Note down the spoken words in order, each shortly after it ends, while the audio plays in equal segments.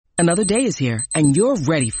Another day is here, and you're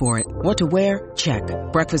ready for it. What to wear? Check.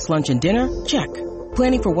 Breakfast, lunch, and dinner? Check.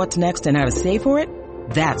 Planning for what's next and how to save for it?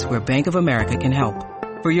 That's where Bank of America can help.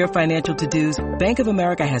 For your financial to-dos, Bank of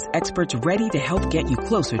America has experts ready to help get you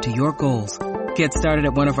closer to your goals. Get started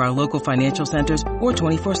at one of our local financial centers or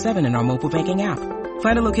 24/7 in our mobile banking app.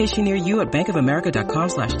 Find a location near you at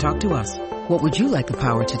bankofamerica.com/talktous. What would you like the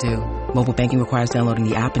power to do? Mobile banking requires downloading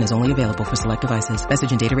the app and is only available for select devices.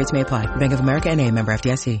 Message and data rates may apply. Bank of America N.A., member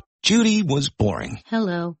FDIC. Judy was boring.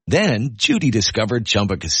 Hello. Then Judy discovered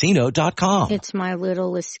ChumbaCasino.com. It's my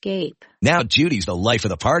little escape. Now Judy's the life of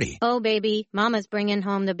the party. Oh, baby, mama's bringing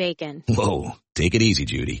home the bacon. Whoa, take it easy,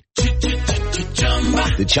 Judy.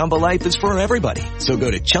 The Chumba life is for everybody. So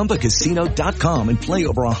go to ChumbaCasino.com and play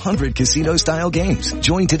over 100 casino-style games.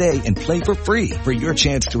 Join today and play for free for your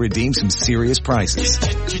chance to redeem some serious prizes.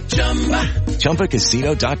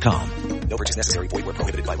 ChumbaCasino.com. No purchase necessary. Void where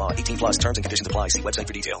prohibited by law. 18+ terms and conditions apply. See website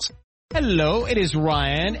for details. Hello, it is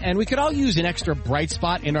Ryan, and we could all use an extra bright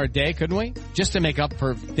spot in our day, couldn't we? Just to make up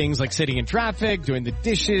for things like sitting in traffic, doing the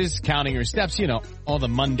dishes, counting your steps, you know, all the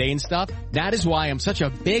mundane stuff. That is why I'm such a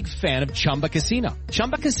big fan of Chumba Casino.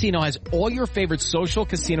 Chumba Casino has all your favorite social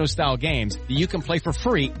casino-style games that you can play for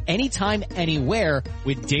free anytime, anywhere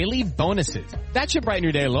with daily bonuses. That should brighten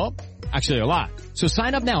your day a little. Actually, a lot. So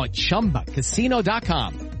sign up now at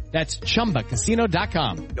ChumbaCasino.com. That's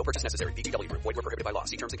ChumbaCasino.com. No purchase necessary. VGW Group. Void where prohibited by law.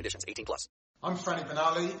 See terms and conditions. 18+. I'm Franny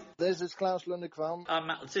Benali. This is Klaus Lundekvam. I'm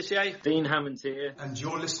Matt Letitia. Dean Hammond's here. And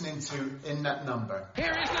you're listening to In That Number.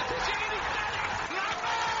 Here is Letitia.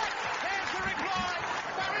 There's the reply.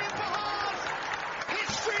 Marion Pahars.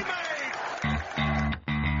 History made.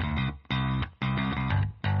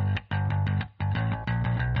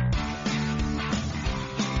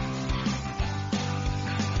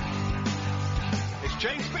 It's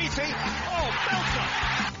James Beattie. Oh, Belter.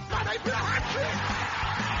 Mane for a hat-trick.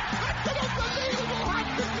 That's an unbelievable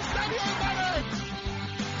hat-trick to Sadio Mane.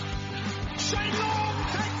 Shane Long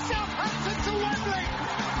takes Southampton to Wembley.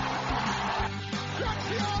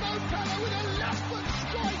 Graziano Pella with a left foot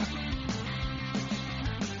strike.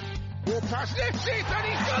 Walker sniffs it and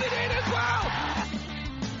he's got it in as well.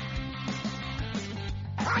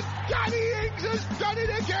 And Danny Ings has done it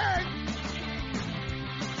again.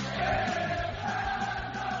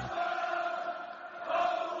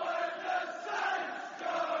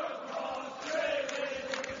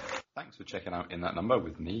 Thanks for checking out In That Number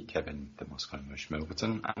with me, Kevin, the Moscow Mush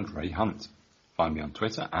Milverton, and Ray Hunt. Find me on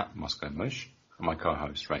Twitter at Moscow Mush, and my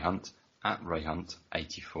co-host Ray Hunt at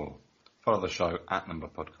RayHunt84. Follow the show at Number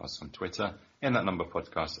Podcast on Twitter, In That Number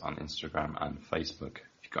Podcast on Instagram and Facebook.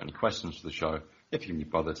 If you've got any questions for the show, if you can be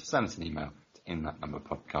bothered, send us an email to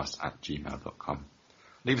inthatnumberpodcast@gmail.com.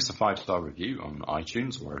 Leave us a 5-star review on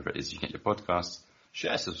iTunes, or wherever it is you get your podcasts.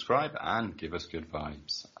 Share, subscribe, and give us good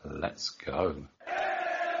vibes. Let's go.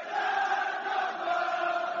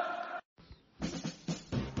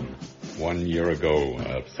 One year ago,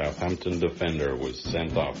 a Southampton defender was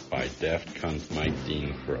sent off by daft cunt Mike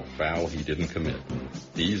Dean for a foul he didn't commit.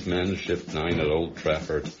 These men shipped 9 at Old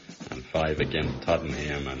Trafford and 5 against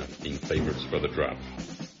Tottenham and have been favourites for the drop.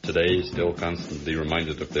 Today, still constantly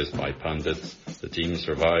reminded of this by pundits, the team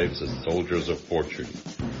survives as soldiers of fortune.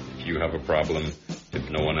 If you have a problem, if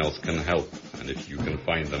no one else can help, and if you can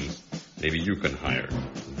find them, maybe you can hire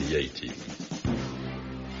the A-Team.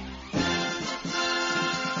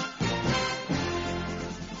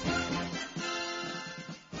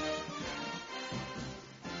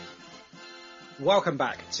 Welcome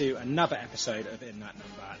back to another episode of In That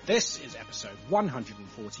Number. This is episode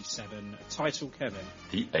 147, title Kevin.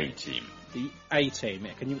 The A-Team. The A-Team.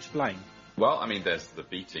 Can you explain? Well, I mean, there's the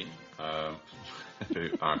B team, who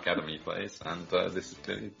our academy plays, and this is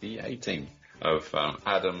clearly the A team of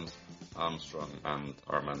Adams, Armstrong, and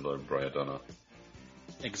Armando Bradona.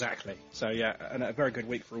 Exactly. So, yeah, and a very good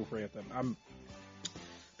week for all three of them.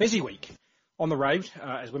 Busy week on the road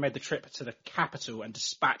as we made the trip to the capital and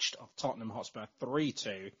dispatched of Tottenham Hotspur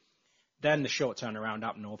 3-2. Then the short turnaround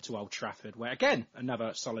up north to Old Trafford, where, again,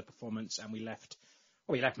 another solid performance, and we left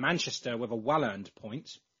Manchester with a well-earned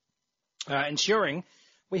point, ensuring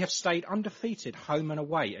we have stayed undefeated home and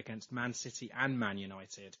away against Man City and Man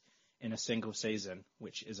United in a single season,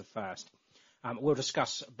 which is a first. We'll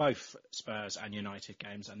discuss both Spurs and United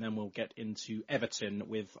games, and then we'll get into Everton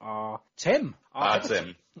with our Tim. Our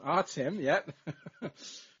Tim, yeah.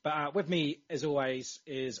 But with me, as always,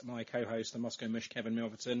 is my co-host, the Moscow Mush, Kevin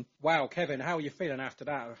Milverton. Wow, Kevin, how are you feeling after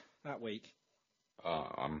that week?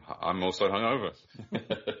 I'm also hungover.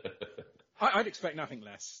 I'd expect nothing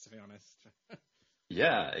less, to be honest.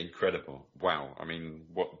 Yeah, incredible. Wow. I mean,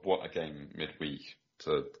 what a game midweek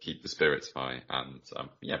to keep the spirits high. And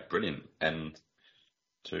brilliant end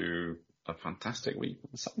to a fantastic week for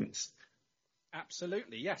the Saints.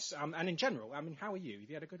 Absolutely, yes. And in general, I mean, how are you? Have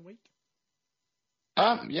you had a good week?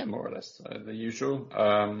 More or less the usual.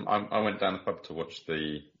 I went down the pub to watch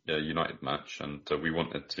the United match, and we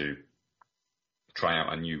wanted to try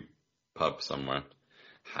out a new pub somewhere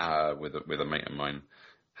with a mate of mine.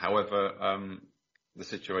 However, the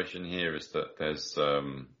situation here is that there's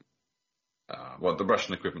the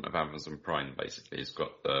Russian equivalent of Amazon Prime basically has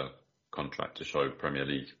got the contract to show Premier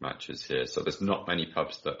League matches here, so there's not many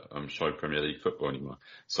pubs that show Premier League football anymore.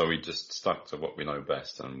 So we just stuck to what we know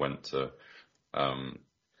best and went to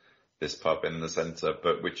this pub in the centre,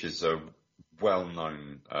 but which is a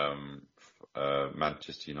well-known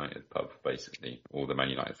Manchester United pub. Basically, all the Man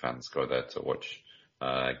United fans go there to watch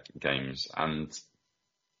games, and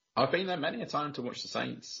I've been there many a time to watch the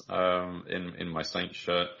Saints in my Saints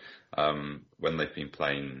shirt when they've been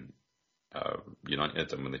playing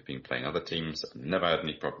United and when they've been playing other teams. I've never had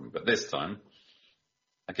any problem, but this time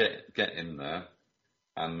I get in there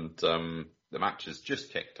and the match has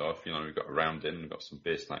just kicked off. We've got a round in, we've got some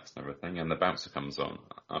beer snacks and everything, and the bouncer comes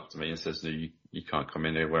up to me and says, "No, you can't come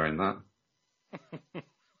in here wearing that."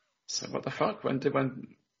 So what the fuck? What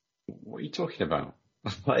are you talking about?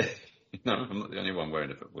 I'm not the only one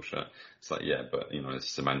wearing a football shirt. It's like, yeah, but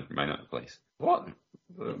it's a Man United place. What?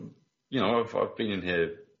 I've been in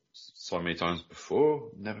here so many times before,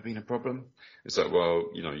 never been a problem. It's like, well,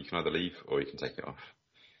 you can either leave or you can take it off.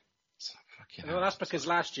 So, well, that's because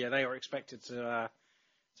last year they were expected to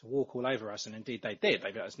walk all over us, and indeed they did.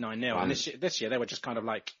 They got us 9-0. And this year they were just kind of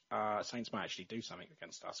like, Saints might actually do something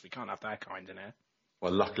against us. We can't have their kind in here.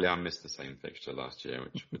 Well, luckily I missed the same fixture last year,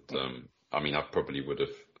 which would, I probably would have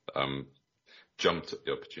jumped at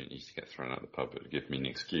the opportunity to get thrown out of the pub. It would give me an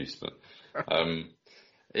excuse, but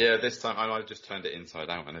this time I just turned it inside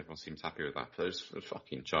out, and everyone seems happy with that. But it was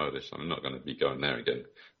fucking childish. I'm not going to be going there again.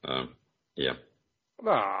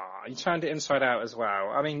 You turned it inside out as well.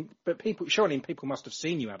 I mean, but people must have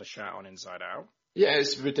seen you had a shirt on inside out. Yeah,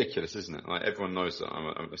 it's ridiculous, isn't it? Like, everyone knows that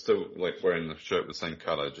I'm still like wearing the shirt with the same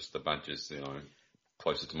colour, just the badges,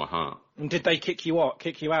 closer to my heart. And did they kick you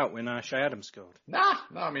out when Shea Adams scored? Nah,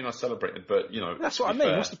 no, I celebrated, but That's what I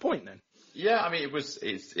mean. What's the point then? Yeah,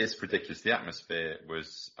 it's ridiculous. The atmosphere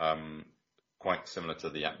was quite similar to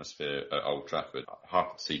the atmosphere at Old Trafford.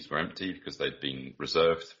 Half the seats were empty because they'd been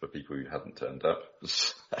reserved for people who hadn't turned up.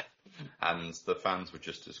 And the fans were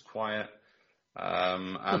just as quiet.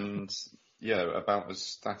 About as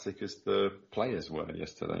static as the players were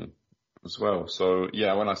yesterday as well. So,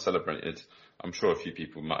 when I celebrated, I'm sure a few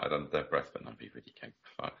people muttered under their breath, but nobody really came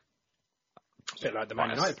for fuck. A bit like the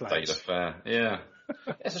Man United players. State affair, yeah.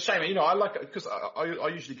 It's a shame, I like it because I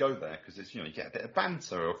usually go there because it's, you get a bit of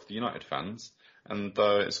banter off the United fans, and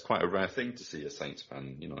it's quite a rare thing to see a Saints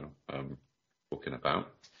fan, talking about.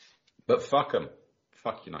 But fuck them.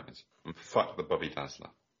 Fuck United. And fuck the Bobby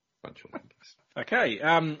Dazzler. Bunch of wankers. Okay,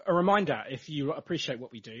 a reminder, if you appreciate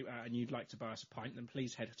what we do and you'd like to buy us a pint, then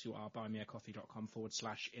please head to our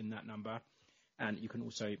buymeacoffee.com/in that number. And you can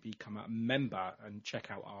also become a member and check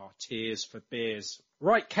out our tiers for beers.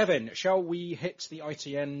 Right, Kevin, shall we hit the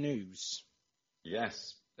ITN news?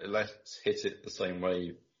 Yes, let's hit it the same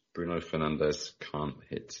way Bruno Fernandes can't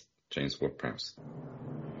hit James Ward-Prowse.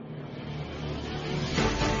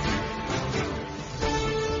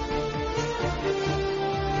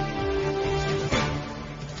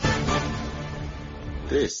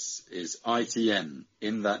 This is ITN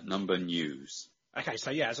in that number news. Okay,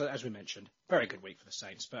 so as we mentioned, very good week for the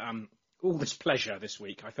Saints, but all this pleasure this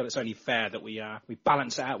week, I feel it's only fair that we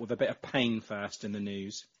balance it out with a bit of pain first in the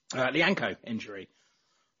news. Lianco injury.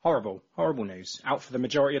 Horrible news. Out for the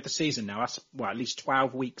majority of the season now. That's, at least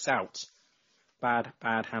 12 weeks out. Bad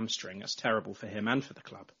hamstring. That's terrible for him and for the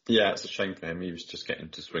club. Yeah, it's a shame for him. He was just getting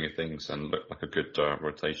to swing of things and looked like a good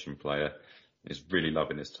rotation player. He's really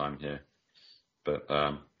loving his time here. But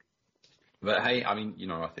hey, I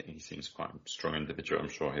think he seems quite a strong individual. I'm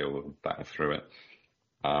sure he'll battle through it.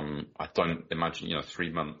 I don't imagine, 3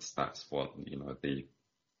 months, that's what, the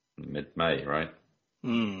mid-May, right?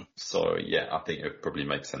 Mm. So, I think it would probably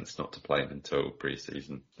make sense not to play him until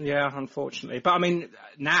pre-season. Yeah, unfortunately. But,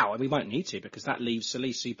 now we won't need to because that leaves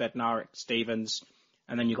Salisi, Bednarik, Stevens,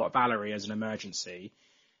 and then you've got Valerie as an emergency.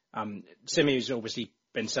 Simu's obviously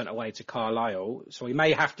been sent away to Carlisle, so we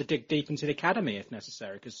may have to dig deep into the academy if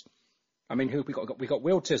necessary because, who we got? We got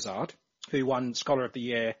Will Tizard, who won Scholar of the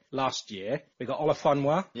Year last year. We got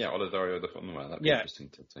Olafunwa. Yeah, Oladario Olafunwa. That'd be interesting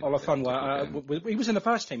to see. Olafunwa. He was in the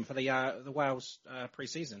first team for the Wales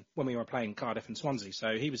pre-season when we were playing Cardiff and Swansea,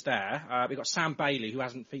 so he was there. We got Sam Bailey, who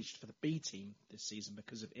hasn't featured for the B team this season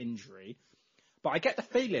because of injury. But I get the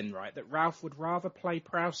feeling, right, that Ralph would rather play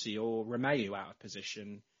Prowsey or Romeu out of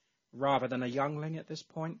position rather than a youngling at this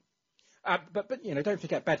point. But don't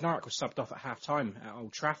forget Bednarek was subbed off at half-time at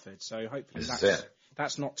Old Trafford, so hopefully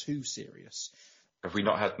that's not too serious. Have we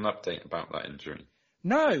not had an update about that injury?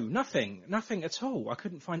 No, nothing at all. I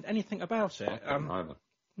couldn't find anything about it. Either.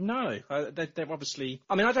 No, they're obviously...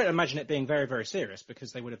 I mean, I don't imagine it being very, very serious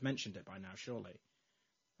because they would have mentioned it by now, surely.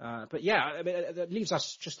 But yeah, I mean, it leaves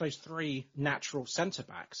us just those three natural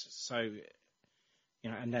centre-backs. So,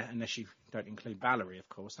 unless you don't include Valerie, of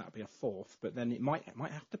course, that would be a fourth. But then it might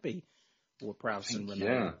have to be Ward-Prowse and Romeu.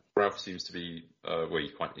 Yeah, Ralph seems to be where he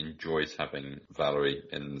quite enjoys having Valerie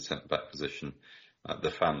in the centre-back position. The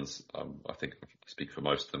fans, I think I speak for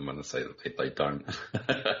most of them when I say that they don't.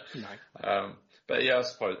 No. But yeah, I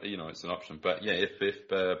suppose, it's an option. But yeah, if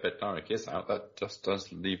Bednarek is out, that just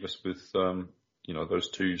does leave us with... those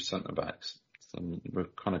two centre-backs. So we're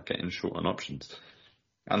kind of getting short on options.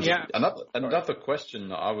 And another question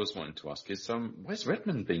that I was wanting to ask is, where's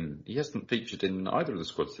Redmond been? He hasn't featured in either of the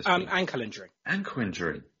squads this week. Ankle injury. Ankle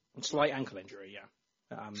injury? Slight ankle injury,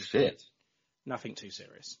 yeah. Shit. Nothing too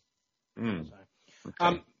serious. Mm. So.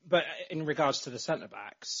 Okay. But in regards to the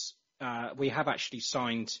centre-backs, we have actually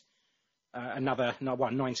signed another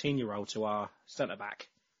 19-year-old to our centre-back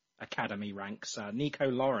academy ranks, Nico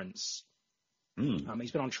Lawrence.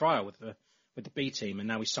 He's been on trial with the B team, and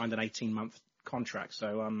now he's signed an 18-month contract.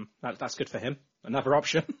 So that's good for him. Another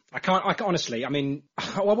option. I can't honestly. I mean,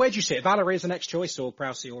 well, where do you see it? Valerie is the next choice, or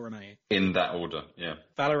Prowsey or Romeu? In that order, yeah.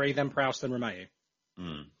 Valerie, then Prowse, then Romeu.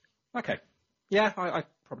 Okay. Yeah, I'd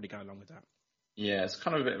probably go along with that. Yeah, it's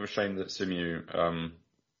kind of a bit of a shame that Simeon.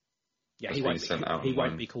 He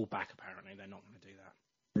won't be called back. Apparently, they're not going to do that.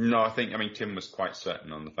 No, Tim was quite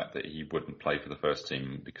certain on the fact that he wouldn't play for the first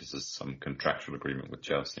team because there's some contractual agreement with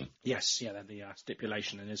Chelsea. Yes, yeah, the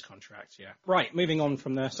stipulation in his contract, yeah. Right, moving on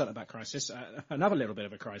from the centre-back crisis, another little bit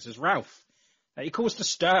of a crisis. Ralph, he caused a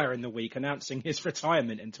stir in the week announcing his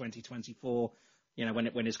retirement in 2024,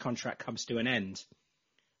 when his contract comes to an end.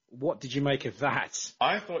 What did you make of that?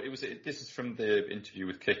 I thought this is from the interview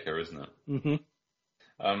with Kicker, isn't it?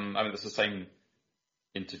 Mm-hmm. It's the same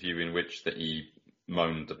interview in which that he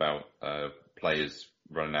moaned about players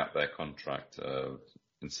running out their contract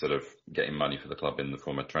instead of getting money for the club in the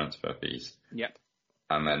form of transfer fees. Yep.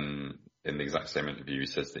 And then in the exact same interview, he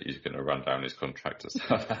says that he's going to run down his contract at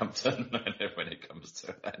Southampton when it comes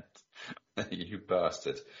to that. You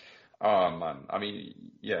bastard. Oh, man.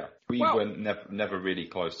 We were never really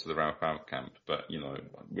close to the Ralph out camp, but,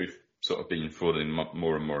 we've sort of been falling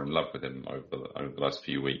more and more in love with him over the last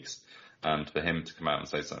few weeks. And for him to come out and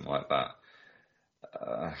say something like that,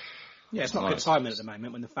 it's not good timing at the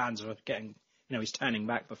moment when the fans are getting, he's turning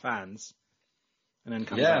back the fans, and then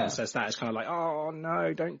comes out and says that. It's kind of like, oh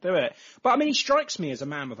no, don't do it. But he strikes me as a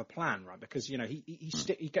man with a plan, right? Because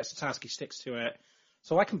he gets the task, he sticks to it.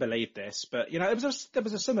 So I can believe this. But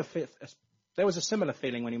there was a similar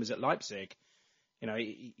feeling when he was at Leipzig.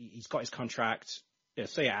 He's got his contract.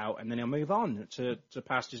 See it out, and then he'll move on to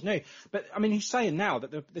pastures new. But he's saying now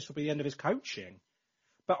that this will be the end of his coaching.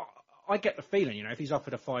 But I get the feeling, if he's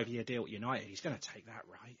offered a 5-year deal at United, he's going to take that,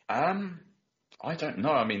 right? I don't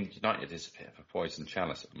know. United is a bit of a poison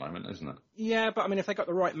chalice at the moment, isn't it? Yeah, but if they got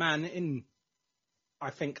the right man in, I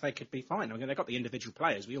think they could be fine. They've got the individual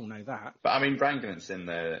players. We all know that. But Brangen's in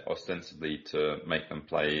there ostensibly to make them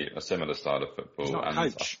play a similar style of football. He's not a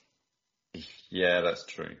coach. Yeah, that's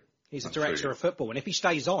true. He's a director of football, and if he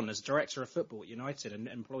stays on as director of football at United and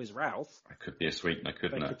employs Ralph, it could be a sweetener,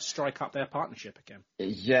 couldn't it? They could strike up their partnership again.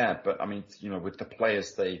 Yeah, but with the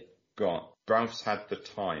players they've got, Ralph's had the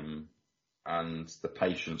time and the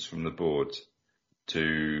patience from the board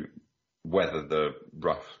to weather the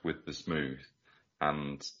rough with the smooth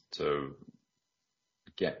and to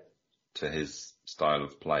get to his style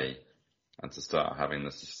of play and to start having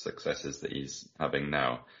the successes that he's having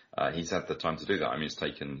now. He's had the time to do that. It's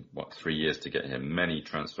taken, 3 years to get him, many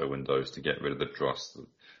transfer windows to get rid of the dross,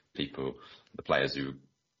 the players who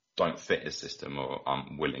don't fit his system or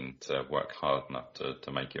aren't willing to work hard enough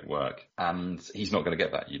to make it work. And he's not going to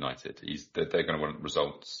get that at United. They're going to want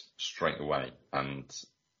results straight away. And,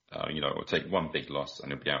 it'll take one big loss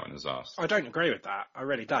and he'll be out on his arse. I don't agree with that. I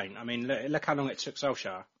really don't. Look how long it took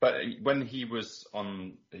Solskjaer. But when he was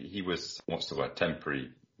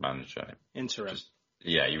temporary manager. Interim.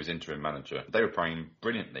 He was interim manager. They were playing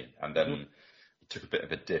brilliantly, and then he took a bit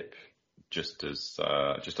of a dip just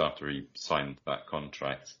after he signed that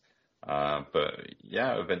contract. But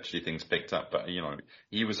yeah, eventually things picked up. But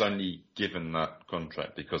he was only given that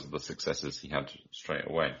contract because of the successes he had straight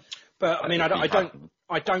away. But I mean,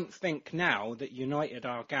 I don't think now that United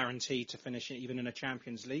are guaranteed to finish even in a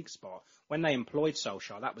Champions League spot. When they employed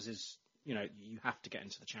Solskjaer, that was his. You have to get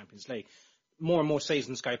into the Champions League. More and more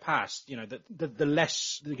seasons go past, the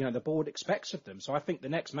less the board expects of them. So I think the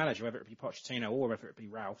next manager, whether it be Pochettino or whether it be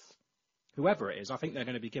Ralph, whoever it is, I think they're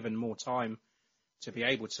going to be given more time to be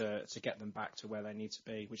able to get them back to where they need to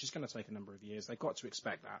be, which is going to take a number of years. They've got to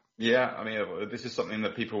expect that. Yeah, I mean, this is something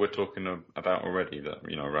that people were talking about already, that,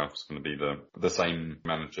 Ralph's going to be the same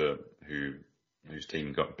manager whose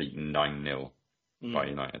team got beaten 9-0 by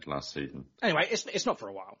United last season. Anyway, it's not for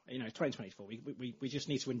a while. 2024, we just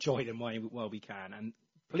need to enjoy them while we can, and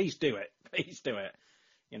please do it. Please do it.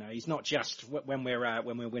 He's not just when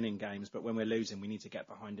we're winning games, but when we're losing, we need to get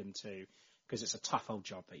behind him too. Because it's a tough old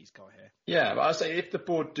job that he's got here. Yeah, but I say if the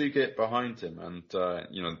board do get behind him and,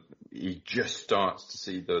 he just starts to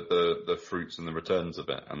see the fruits and the returns of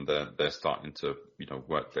it, and they're starting to,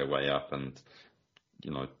 work their way up and,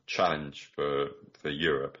 challenge for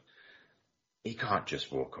Europe, he can't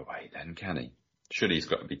just walk away then, can he? Surely he's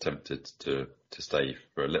got to be tempted to stay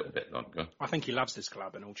for a little bit longer. I think he loves this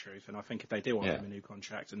club, in all truth, and I think if they do offer him a new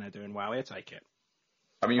contract and they're doing well, he'll take it.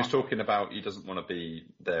 I mean, he was talking about he doesn't want to be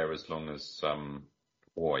there as long as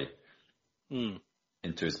Roy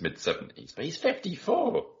into his mid-70s, but he's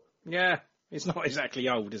 54. Yeah, he's not exactly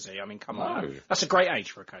old, is he? I mean, come on. That's a great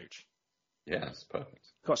age for a coach. Yeah, it's perfect.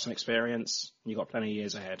 Got some experience. You've got plenty of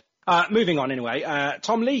years ahead. Moving on anyway,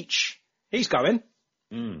 Tom Leach, he's going.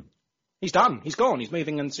 He's done. He's gone. He's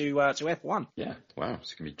moving into to F1. Yeah, wow,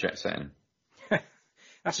 it's going to be jet setting.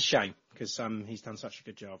 That's a shame, because he's done such a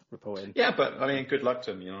good job reporting. Yeah, but I mean, good luck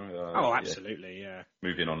to him. Absolutely, yeah.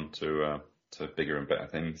 Moving on to bigger and better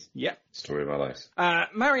things. Yeah. Story of our lives.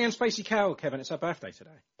 Marianne Spacey Cowell, Kevin, it's her birthday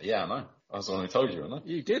today. Yeah, I know. I was the one who told you, wasn't I?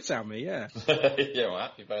 You did tell me, yeah. Yeah, well,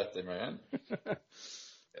 happy birthday, Marianne. A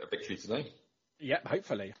victory today. Yep,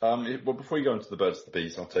 hopefully. Well, before you go into the birds of the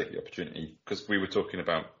bees, I'll take the opportunity, because we were talking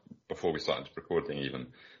about, before we started recording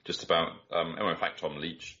even, just about, in fact, Tom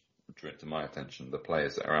Leach drew it to my attention, the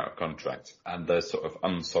players that are out of contract and their sort of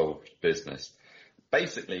unsolved business.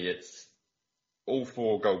 Basically, it's all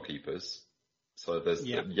 4 goalkeepers, so there's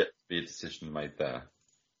yet to be a decision made there.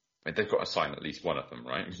 I mean, they've got to sign at least one of them,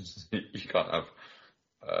 right? You can't have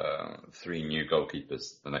 3 new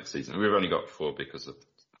goalkeepers the next season. We've only got 4 because of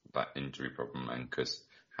that injury problem and because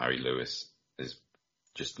Harry Lewis is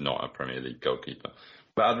just not a Premier League goalkeeper.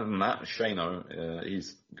 But other than that, Shano,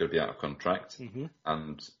 he's going to be out of contract,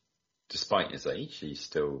 and despite his age, he's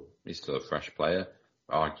still a fresh player,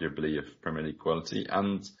 arguably of Premier League quality.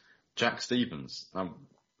 And Jack Stephens,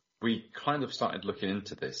 we kind of started looking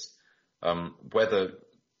into this, whether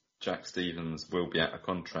Jack Stephens will be out of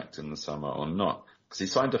contract in the summer or not, because he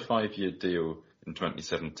signed a 5-year deal in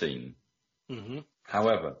 2017.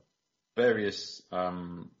 However, various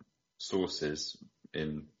sources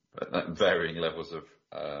in varying levels of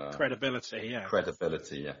credibility, yeah.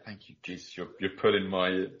 Thank you, Jesus. You're pulling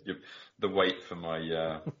the weight for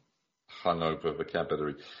my hungover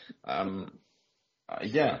vocabulary.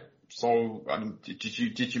 So,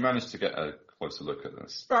 did you manage to get a closer look at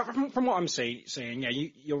this? From what I'm seeing, yeah,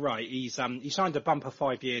 you're right. He signed a bumper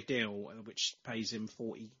 5-year deal, which pays him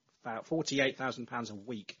 £48,000 a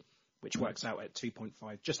week, which works out at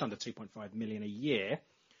just under 2.5 million a year.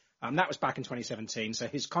 That was back in 2017, so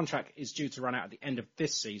his contract is due to run out at the end of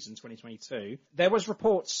this season, 2022. There was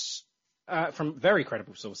reports from very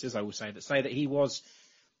credible sources, I will say, that he was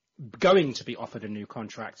going to be offered a new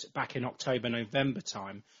contract back in October, November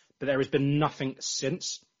time, but there has been nothing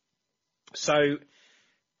since. So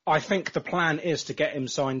I think the plan is to get him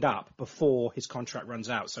signed up before his contract runs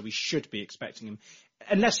out, so we should be expecting him,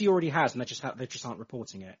 unless he already has and they just aren't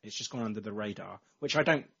reporting it. It's just gone under the radar, which I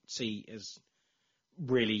don't see as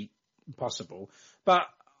really possible. But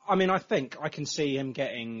I mean, I think I can see him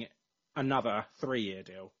getting another 3-year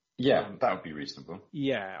deal. Yeah, that would be reasonable.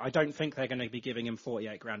 Yeah, I don't think they're going to be giving him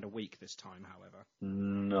 48 grand a week this time, however.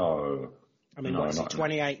 No. I mean, what's he,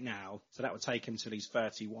 28 now, so that would take him till he's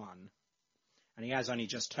 31. And he has only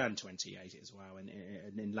just turned 28 as well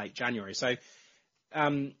in late January. So,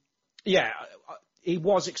 he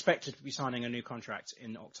was expected to be signing a new contract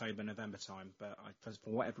in October, November time, but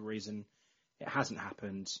for whatever reason, it hasn't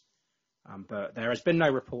happened. But there has been no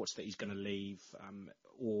reports that he's going to leave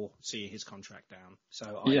or see his contract down.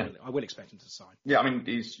 So I will expect him to sign. Yeah, I mean,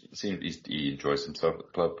 he enjoys himself at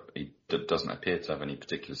the club. He doesn't appear to have any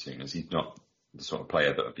particular signals. He's not the sort of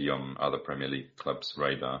player that would be on other Premier League clubs'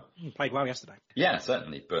 radar. He played well yesterday. Yeah,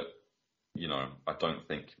 certainly. But, I don't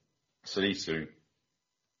think Salisu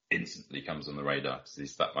instantly comes on the radar because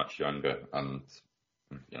he's that much younger and,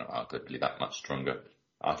 arguably that much stronger.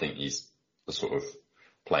 I think he's the sort of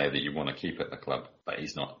player that you want to keep at the club, but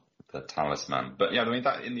he's not the talisman. But yeah,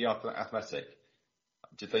 that in the Athletic,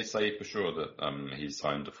 did they say for sure that he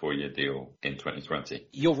signed a 4-year deal in 2020?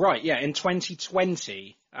 You're right. Yeah, in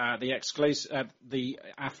 2020, the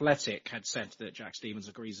Athletic had said that Jack Stephens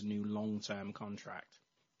agrees a new long-term contract,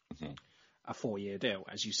 a 4-year deal,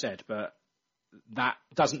 as you said, but that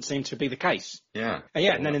doesn't seem to be the case. Yeah.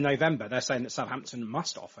 And then in November, they're saying that Southampton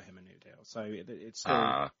must offer him a new deal. So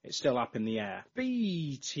it's still up in the air.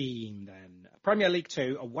 B team then. Premier League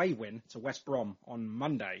 2, away win to West Brom on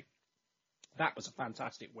Monday. That was a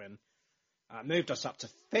fantastic win. Moved us up to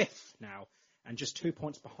 5th now and just 2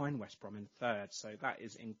 points behind West Brom in 3rd. So that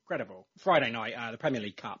is incredible. Friday night, the Premier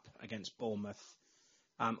League Cup against Bournemouth.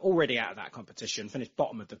 Already out of that competition, finished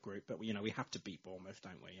bottom of the group, but we have to beat Bournemouth,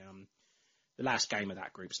 don't we? The last game of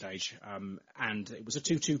that group stage, and it was a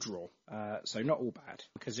 2-2 draw, so not all bad.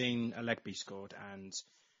 Kazim Alegby scored, and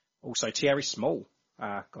also Thierry Small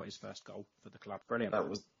got his first goal for the club. Brilliant. That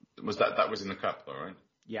was in the cup, though, right?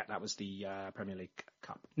 Yeah, that was the Premier League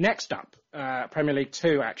Cup. Next up, Premier League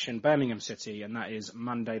 2 action, Birmingham City, and that is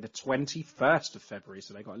Monday the 21st of February,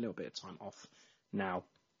 so they got a little bit of time off now.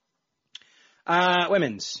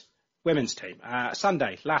 Women's team, last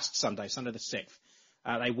Sunday the 6th.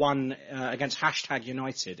 They won against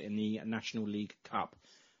 #United in the National League Cup.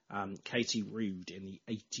 Katie Rood in the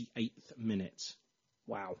 88th minute.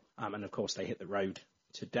 Wow. And of course they hit the road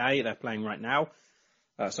today. They're playing right now.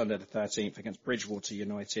 Sunday the 13th against Bridgewater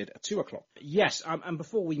United at 2:00. Yes, and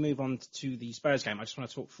before we move on to the Spurs game, I just want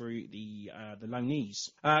to talk through the loanees.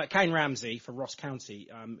 Kane Ramsey for Ross County.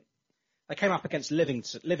 They came up against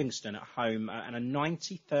Livingston at home and a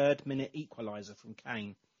 93rd minute equaliser from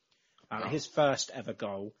Kane. His first ever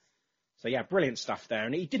goal. So yeah, brilliant stuff there.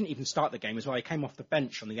 And he didn't even start the game as well. He came off the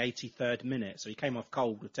bench on the 83rd minute. So he came off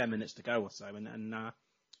cold with 10 minutes to go or so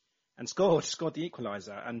and scored the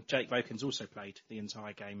equaliser. And Jake Vokins also played the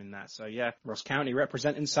entire game in that. So yeah, Ross County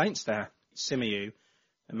representing Saints there. Simiyu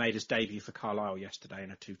made his debut for Carlisle yesterday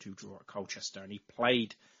in a 2-2 draw at Colchester. And he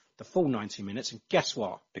played the full 90 minutes. And guess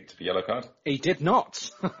what? Picked up a yellow card? He did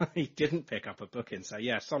not. He didn't pick up a booking. So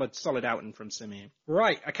yeah, solid outing from Simiyu.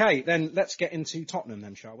 Right, okay, then let's get into Tottenham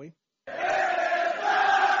then, shall we?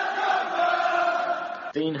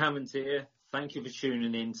 Dean Hammond here. Thank you for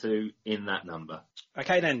tuning in to In That Number.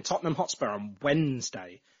 Okay then, Tottenham Hotspur on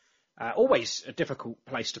Wednesday. Always a difficult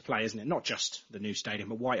place to play, isn't it? Not just the new stadium,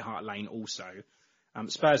 but White Hart Lane also.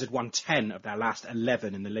 Spurs had won 10 of their last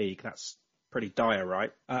 11 in the league. That's pretty dire,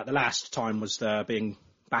 right? The last time was being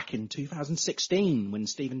back in 2016 when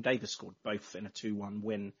Stephen Davis scored both in a 2-1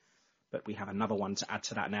 win. But we have another one to add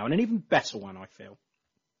to that now, and an even better one, I feel.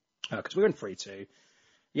 Because we're in 3-2.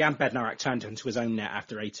 Jan Bednarik turned into his own net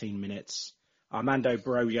after 18 minutes. Armando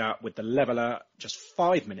Broja with the leveller just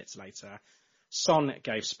 5 minutes later. Son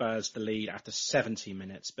gave Spurs the lead after 70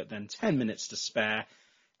 minutes, but then 10 minutes to spare.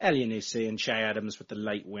 Elyounoussi and Che Adams with the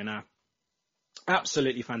late winner.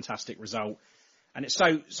 Absolutely fantastic result. And it's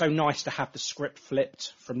so nice to have the script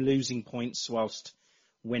flipped from losing points whilst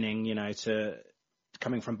winning, to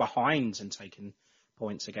coming from behind and taking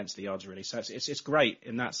points against the odds, really. So it's great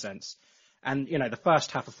in that sense. And, the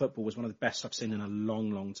first half of football was one of the best I've seen in a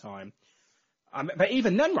long, long time. But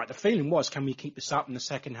even then, right, the feeling was, can we keep this up in the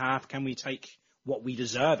second half? Can we take what we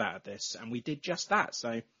deserve out of this? And we did just that.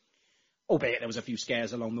 So, albeit there was a few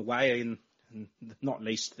scares along the way, and not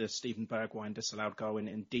least the Steven Bergwijn disallowed goal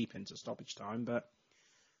in deep into stoppage time. But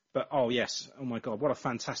oh yes, oh my God, what a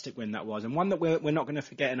fantastic win that was, and one that we're not going to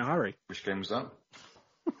forget in a hurry. Which game was that?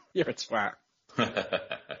 You're a twat.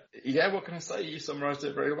 Yeah, what can I say? You summarised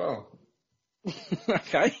it very well.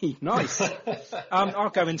 Okay, nice. I'll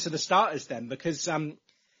go into the starters then, because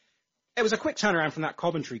it was a quick turnaround from that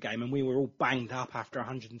Coventry game, and we were all banged up after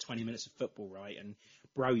 120 minutes of football, right? And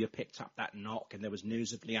Broja picked up that knock, and there was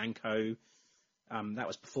news of Lianco. That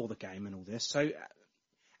was before the game and all this. So,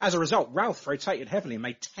 as a result, Ralph rotated heavily and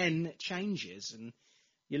made 10 changes. And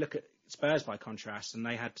you look at Spurs by contrast, and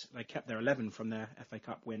they kept their 11 from their FA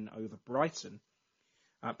Cup win over Brighton.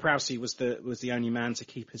 Prowsey was the only man to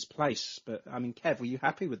keep his place. But, I mean, Kev, were you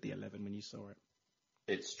happy with the 11 when you saw it?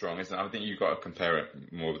 It's strong, isn't it? I think you've got to compare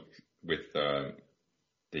it more with the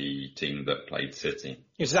team that played City.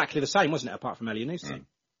 It was exactly the same, wasn't it, apart from Elyounoussi?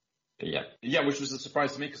 Yeah, which was a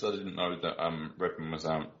surprise to me because I didn't know that Redmond was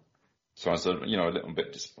out. So I was, a little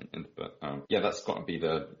bit disappointed. But, that's got to be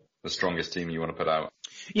the the strongest team you want to put out.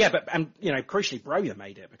 Yeah, but crucially, Broja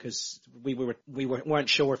made it because we weren't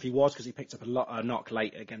sure if he was because he picked up a knock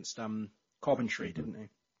late against Coventry, didn't he?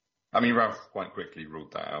 I mean, Ralph quite quickly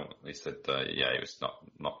ruled that out. He said, it was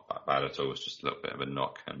not that bad at all. It was just a little bit of a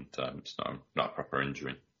knock, and it's not a proper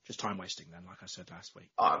injury. Just time wasting then, like I said last week.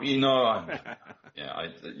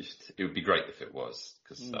 It would be great if it was,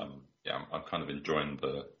 because I'm kind of enjoying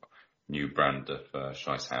the new brand of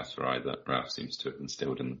Scheisshauserei that Ralph seems to have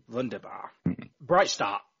instilled in. Wunderbar. Bright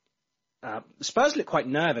start. Spurs looked quite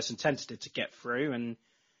nervous and tentative to get through, and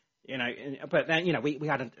but then we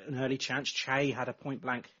had an early chance. Che had a point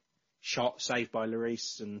blank shot saved by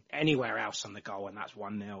Lloris, and anywhere else on the goal, and that's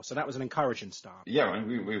 1-0. So that was an encouraging start. Yeah, I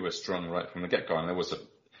mean, we were strong right from the get-go, and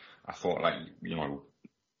I thought,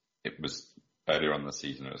 it was earlier on in the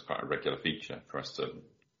season, it was quite a regular feature for us to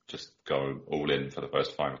just go all in for the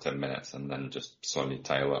first 5 or 10 minutes and then just slowly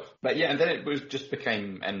tail off. But yeah, and then it just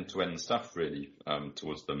became end-to-end stuff really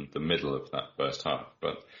towards the middle of that first half.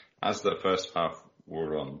 But as the first half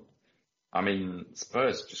wore on, I mean,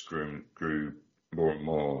 Spurs just grew more and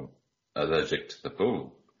more allergic to the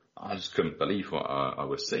ball. I just couldn't believe what I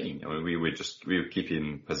was seeing. I mean, we were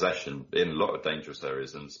keeping possession in a lot of dangerous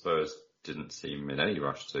areas, and Spurs didn't seem in any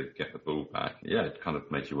rush to get the ball back. Yeah, it kind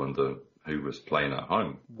of made you wonder who was playing at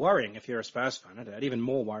home. Worrying if you're a Spurs fan, isn't it? Even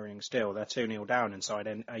more worrying still. They're 2-0 down inside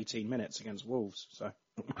 18 minutes against Wolves. So.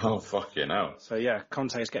 Oh, fucking hell. So yeah,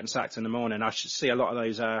 Conte's getting sacked in the morning. I should see a lot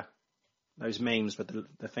of those memes with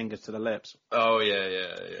the fingers to the lips. Oh,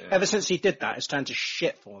 yeah. Ever since he did that, it's turned to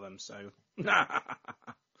shit for them, so.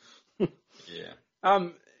 Yeah.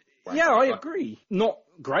 I agree. Not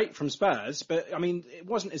great from Spurs, but I mean, it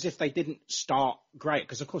wasn't as if they didn't start great,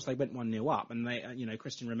 because of course they went 1-0 up, and they,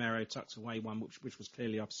 Christian Romero tucked away one which was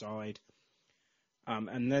clearly offside.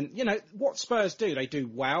 And then, what Spurs do, they do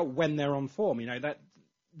well when they're on form. That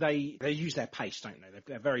they use their pace, don't they?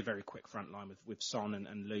 They're very, very quick front line with Son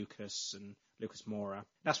and Lucas Moura.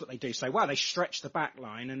 That's what they do so well. They stretch the back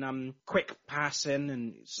line and quick passing,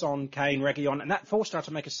 and Son, Kane, Reguilon, and that forced her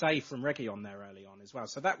to make a save from Reguilon there early on as well.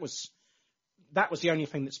 So that was the only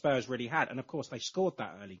thing that Spurs really had. And of course they scored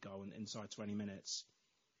that early goal inside 20 minutes.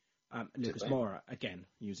 Lucas Moura, again,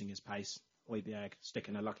 using his pace. Højbjerg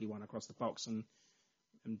sticking a lucky one across the box, and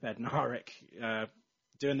Bednarek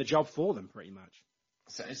doing the job for them pretty much.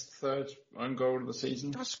 Is that his third own goal of the season?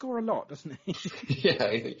 He does score a lot, doesn't he?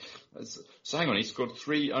 Yeah. So hang on, he scored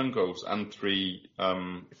 3 own goals and 3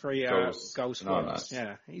 goals for us.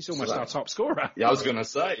 Yeah, he's almost our top scorer. Yeah, I was going to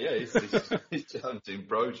say, yeah, he's challenging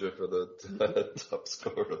Broja for the top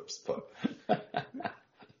scorer spot.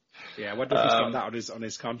 Yeah, what does he got that on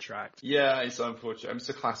his contract? Yeah, it's unfortunate. It's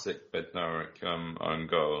a classic Bednarek own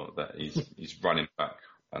goal that he's running back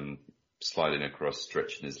and sliding across,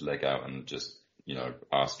 stretching his leg out, and just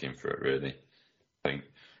asking for it, really. I think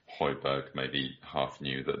Højbjerg maybe half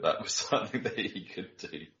knew that was something that he could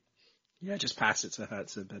do. Yeah, just pass it to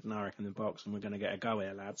Bednarek in the box, and we're going to get a go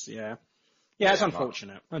here, lads. Yeah, it's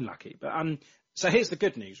unfortunate, unlucky. But so here's the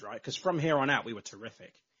good news, right? Because from here on out, we were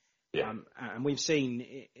terrific. Yeah. And we've seen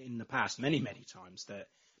in the past many, many times that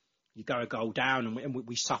you go a goal down and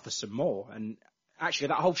we suffer some more. And actually,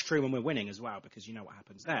 that holds true when we're winning as well, because you know what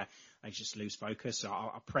happens there. They just lose focus.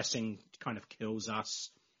 Our pressing kind of kills us.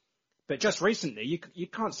 But just recently, you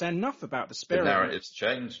can't say enough about the spirit. The narrative's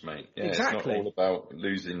changed, mate. Yeah, exactly. It's not all about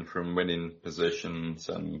losing from winning positions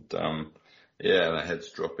and, the heads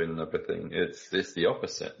dropping and everything. It's the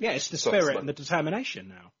opposite. Yeah, it's the spirit and the determination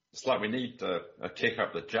now. It's like we need a kick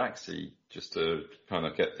up the jacksie just to kind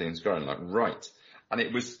of get things going, right. And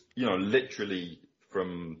it was, literally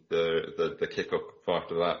from the kick-off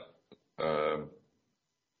after that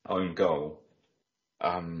own goal,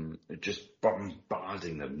 just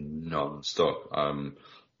bombarding them non-stop.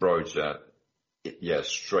 Broja,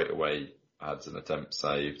 straight away had an attempt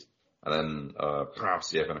saved, and then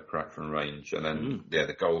Prowse having a crack from range, and then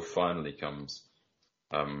the goal finally comes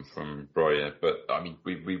from Broja. But I mean,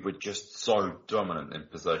 we were just so dominant in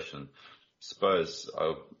possession. Spurs,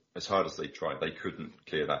 as hard as they tried, they couldn't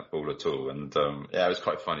clear that ball at all. And it was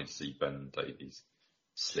quite funny to see Ben Davies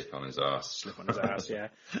slip on his ass. Yeah.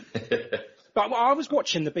 But I was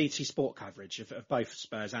watching the BT Sport coverage of both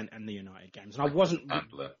Spurs and the United games, and I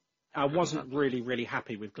wasn't really, really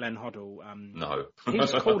happy with Glenn Hoddle. No. He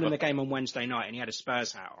was calling the game on Wednesday night, and he had a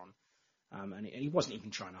Spurs hat on, and he wasn't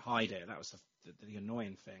even trying to hide it. That was the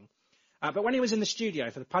annoying thing. But when he was in the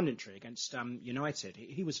studio for the punditry against United,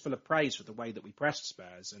 he was full of praise for the way that we pressed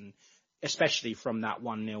Spurs, and especially from that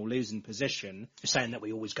 1-0 losing position, saying that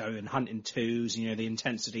we always go and hunt in twos, the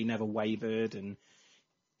intensity never wavered, and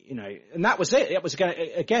and that was it. It was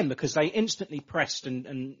again because they instantly pressed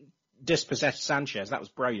and dispossessed Sanchez. That was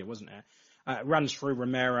Broja, wasn't it? Runs through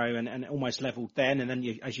Romero and almost leveled then. And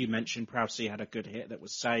then, as you mentioned, Prowsey had a good hit that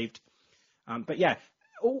was saved. But yeah,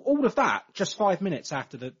 all of that just 5 minutes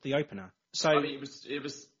after the opener. So I mean, it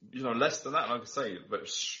was less than that, like I say, but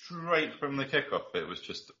straight from the kickoff, it was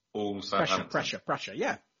just all Southampton. Pressure,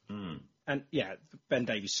 yeah. And yeah, Ben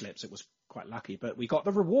Davies slips. It was quite lucky, but we got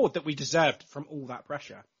the reward that we deserved from all that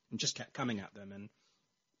pressure and just kept coming at them. And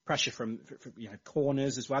pressure from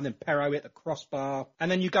corners as well. Then Perrault hit the crossbar, and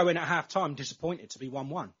then you go in at half time disappointed to be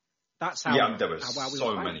 1-1. That's how. Yeah, there were well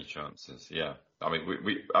so many chances. Yeah, I mean,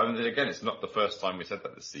 again, it's not the first time we said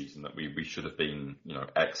that this season that we should have been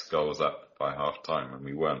X goals up by half time, and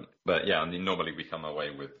we weren't. But yeah, I mean, normally we come away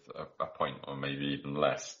with a point or maybe even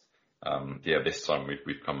less. This time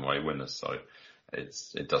we've come away winners, so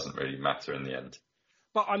it doesn't really matter in the end.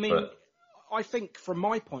 But I mean. I think from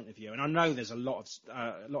my point of view, and I know there's a lot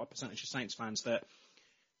of percentage of Saints fans that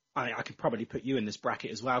I could probably put you in this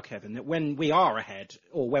bracket as well, Kevin, that when we are ahead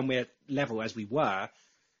or when we're level as we were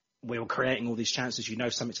creating all these chances,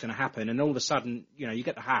 something's going to happen. And all of a sudden, you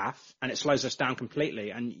get the half and it slows us down completely.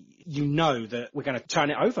 And that we're going to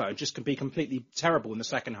turn it over and just can be completely terrible in the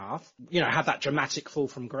second half. Have that dramatic fall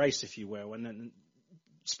from grace, if you will. And then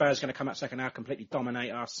Spurs going to come out second half, completely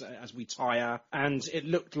dominate us as we tire. And it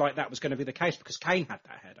looked like that was going to be the case because Kane had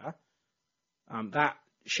that header. That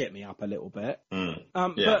shit me up a little bit.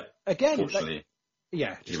 But again, fortunately,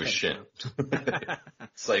 he was shit.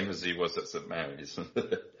 Same as he was at St Mary's.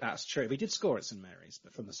 That's true. We did score at St Mary's,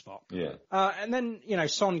 but from the spot. Yeah. And then,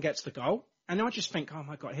 Son gets the goal. And I just think, oh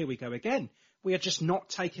my God, here we go again. We are just not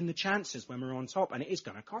taking the chances when we're on top. And it is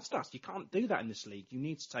going to cost us. You can't do that in this league. You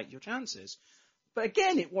need to take your chances. But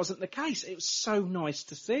again, it wasn't the case. It was so nice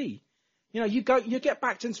to see. You get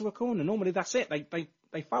backed into a corner. Normally that's it.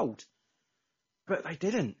 They fold. But they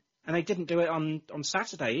didn't. And they didn't do it on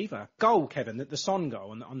Saturday either. Goal, Kevin, the Son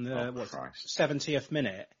goal on the 70th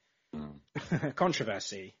minute.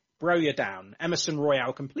 Controversy. Broja down. Emerson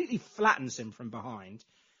Royale completely flattens him from behind.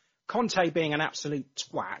 Conte being an absolute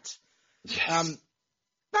twat. Yes.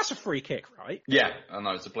 That's a free kick, right? Yeah, I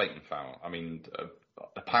know, it's a blatant foul. I mean,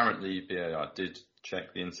 apparently VAR did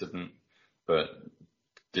check the incident, but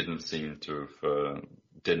didn't seem to have,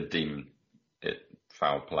 didn't deem it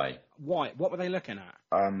foul play. Why? What were they looking at?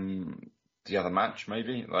 The other match,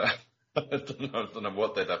 maybe? I don't know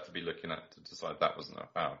what they'd have to be looking at to decide that wasn't a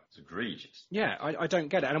foul. It's egregious. Yeah, I don't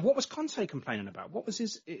get it. And what was Conte complaining about? What was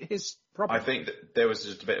his problem? I think that there was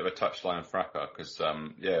just a bit of a touchline fracas because,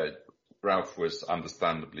 Ralph was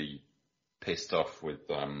understandably pissed off with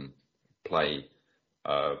play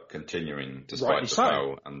continuing despite the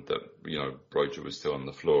foul, and that Broja was still on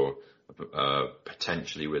the floor,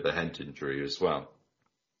 potentially with a head injury as well.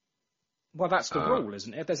 Well, that's the rule,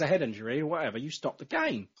 isn't it? If there's a head injury or whatever, you stop the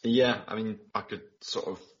game. Yeah, I mean, I could sort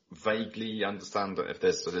of vaguely understand that if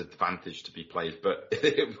there's an advantage to be played, but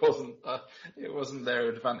it wasn't their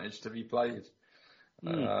advantage to be played.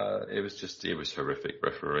 It was horrific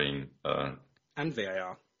refereeing. And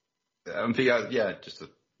VAR. And VAR, yeah, just a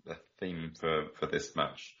theme for this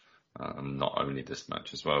match. Not only this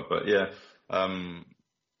match as well, but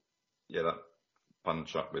that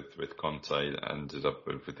punch up with Conte ended up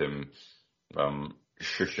with him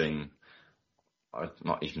shushing. I'm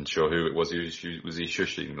not even sure who it was. Was he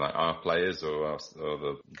shushing like our players or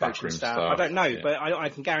the backroom staff? I don't know, but I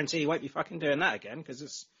can guarantee he won't be fucking doing that again because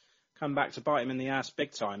it's come back to bite him in the ass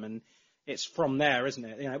big time. And it's from there, isn't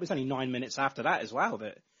it? It was only 9 minutes after that as well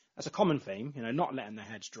that's a common theme. Not letting the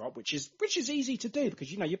heads drop, which is easy to do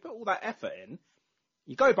because you put all that effort in,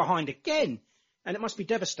 you go behind again, and it must be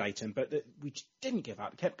devastating. But we didn't give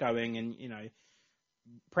up, kept going, and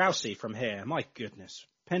Prowsey from here, my goodness,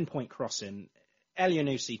 pinpoint crossing.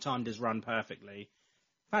 Elyounoussi timed his run perfectly.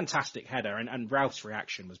 Fantastic header, and Ralph's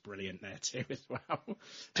reaction was brilliant there too as well.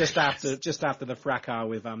 just after the fracas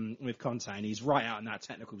with Conte, and he's right out in that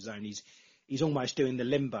technical zone. He's almost doing the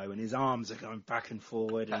limbo, and his arms are going back and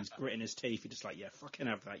forward, and he's gritting his teeth. He's just like, yeah, fucking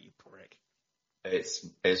have that, you prick.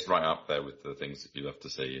 It's right up there with the things that you love to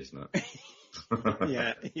see, isn't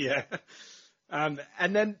Yeah. it?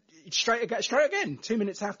 And then straight again. 2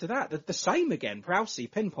 minutes after that, the same again. Prowsey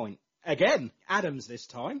pinpoint again. Adams this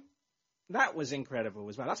time. That was incredible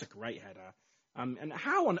as well. That's a great header. And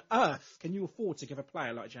how on earth can you afford to give a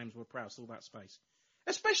player like James Ward-Prowse all that space?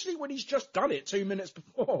 Especially when he's just done it 2 minutes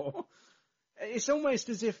before. It's almost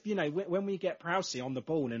as if, when we get Prowsey on the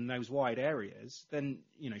ball in those wide areas, then,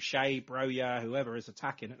 Shea, Broja, whoever is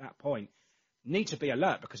attacking at that point, need to be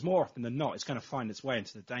alert because more often than not, it's going to find its way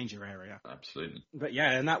into the danger area. Absolutely. But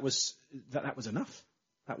yeah, and that was enough.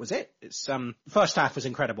 that was it. It's first half was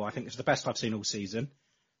incredible. I think it's the best I've seen all season.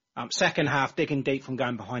 Second half, digging deep from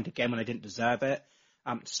going behind again when they didn't deserve it.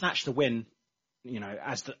 Snatched the win,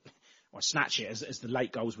 snatch it as the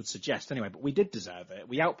late goals would suggest anyway, but we did deserve it.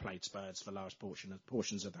 We outplayed Spurs for large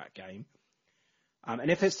portions of that game.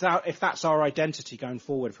 And if that's our identity going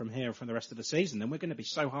forward from here from the rest of the season, then we're going to be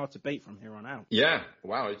so hard to beat from here on out. Yeah,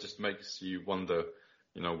 wow, it just makes you wonder,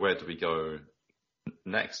 where do we go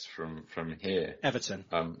next from here? Everton.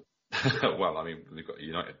 Well, I mean, we've got a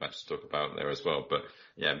United match to talk about there as well, but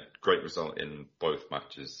yeah, great result in both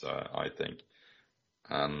matches, I think.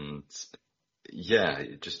 And yeah,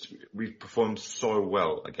 we've performed so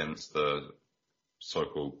well against the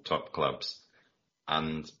so-called top clubs,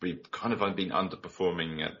 and we've kind of been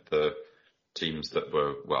underperforming at the teams that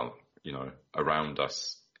were, around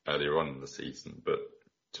us earlier on in the season, but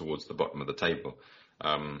towards the bottom of the table.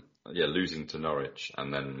 Losing to Norwich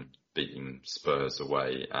and then beating Spurs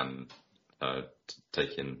away and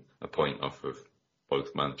taking a point off of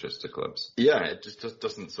both Manchester clubs. Yeah, it just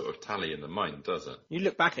doesn't sort of tally in the mind, does it? You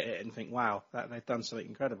look back at it and think, wow, they've done something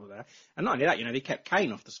incredible there. And not only that, they kept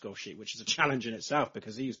Kane off the score sheet, which is a challenge in itself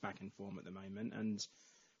because he's back in form at the moment. And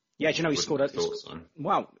yeah, he scored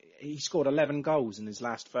he scored 11 goals in his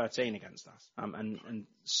last 13 against us.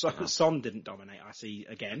 Son didn't dominate us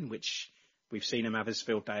again, which we've seen him have his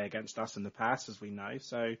field day against us in the past, as we know.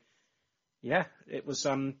 So yeah, it was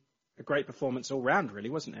a great performance all round, really,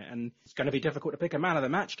 wasn't it? And it's going to be difficult to pick a man of the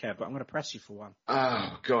match, Kev, but I'm going to press you for one.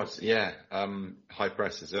 Oh, God, yeah. High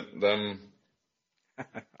press, is it? I'm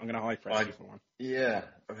going to high press you for one. Yeah,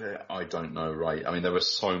 I don't know, right? I mean, there were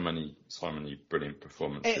so many brilliant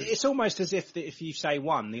performances. It's almost as if if you say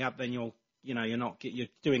one, then you're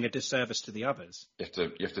doing a disservice to the others. You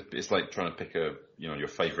have to. It's like trying to pick your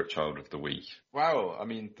favourite child of the week. Wow, I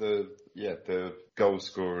mean the goal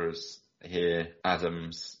scorers here,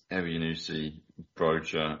 Adams, Elyounoussi,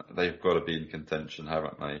 Broja, they've got to be in contention,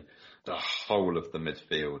 haven't they? The whole of the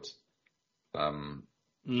midfield.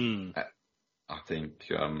 I think,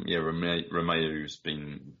 Romeu's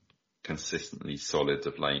been consistently solid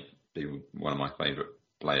of late, being one of my favourite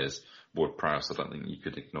players. Ward-Prowse, I don't think you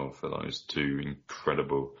could ignore for those two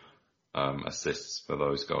incredible assists for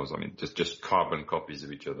those goals. I mean, just carbon copies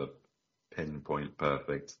of each other, pinpoint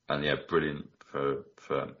perfect. And yeah, brilliant for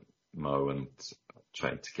Mo and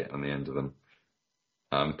Che to get on the end of them.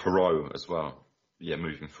 Perrault as well. Yeah,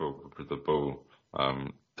 moving forward with the ball,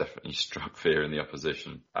 definitely struck fear in the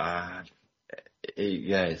opposition.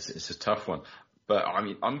 It's a tough one. But I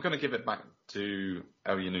mean, I'm going to give it back to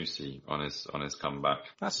Elyounoussi on his comeback.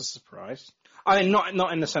 That's a surprise. I mean,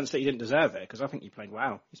 not in the sense that he didn't deserve it, because I think he played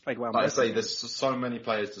well. He's played well. Like I say, there's so many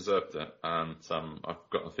players deserved it, and I've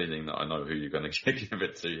got a feeling that I know who you're going to give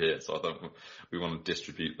it to here. So we want to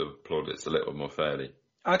distribute the plaudits a little more fairly.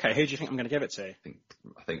 Okay, who do you think I'm going to give it to?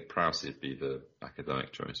 I think Prowse would be the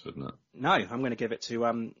academic choice, wouldn't it? No, I'm going to give it to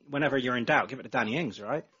whenever you're in doubt, give it to Danny Ings,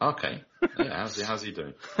 right? Okay. Yeah, how's he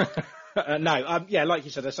doing? Like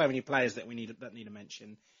you said, there's so many players that need to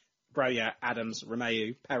mention. Broja, Adams,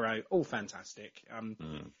 Romeu, Perrault, all fantastic.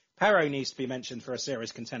 Perrault needs to be mentioned for a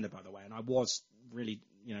serious contender, by the way, and I was really,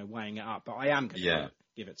 weighing it up, but I am going to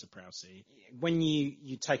give it to Prowse. When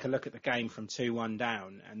you take a look at the game from 2-1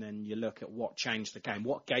 down, and then you look at what changed the game,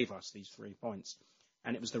 what gave us these 3 points,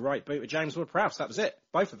 and it was the right boot of James Ward-Prowse. That was it.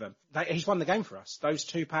 Both of them. He's won the game for us. Those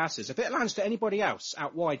 2 passes. If it lands to anybody else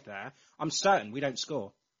out wide there, I'm certain we don't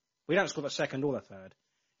score. We don't score the second or the third.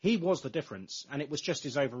 He was the difference, and it was just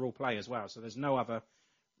his overall play as well. So there's no other.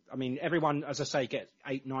 I mean, everyone, as I say, gets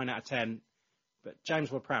 8, 9 out of 10. But James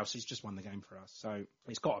Ward-Prowse, he's just won the game for us. So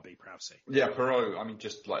it's got to be Prowse. Yeah, Perrault, I mean,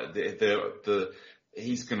 just like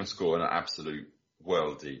he's going to score an absolute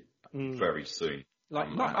worldie very soon.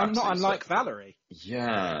 Not unlike Valerie.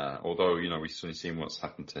 Yeah, although, we've seen what's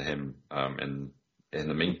happened to him in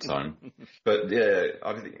the meantime. But yeah,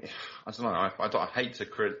 I don't know. I hate to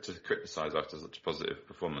criticise after such a positive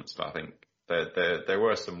performance, but I think there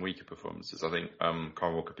were some weaker performances. I think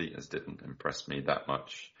Kyle Walker-Peters didn't impress me that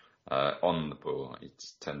much on the ball. He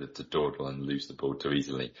tended to dawdle and lose the ball too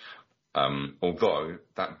easily. Although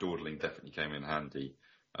that dawdling definitely came in handy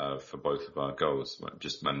for both of our goals.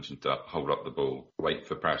 Just managing to hold up the ball, wait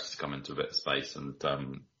for Prowse to come into a bit of space, and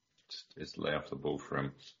just lay off the ball for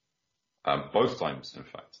him. Both times, in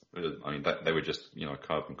fact. I mean, they were just,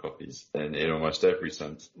 carbon copies in almost every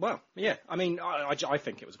sense. Well, yeah. I mean, I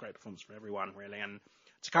think it was a great performance for everyone, really. And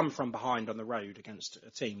to come from behind on the road against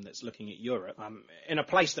a team that's looking at Europe, in a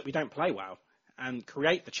place that we don't play well, and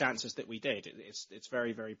create the chances that we did, it's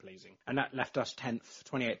very, very pleasing. And that left us 10th,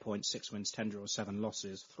 28 points, 6 wins, 10 draws, 7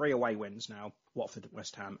 losses, 3 away wins now, Watford,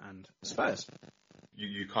 West Ham and Spurs.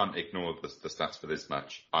 you can't ignore the stats for this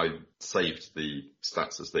match. I saved the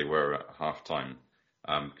stats as they were at half time,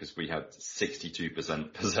 because we had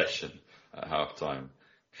 62% possession at half time,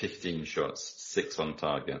 15 shots, 6 on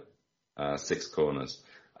target, 6 corners.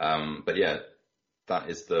 But yeah, that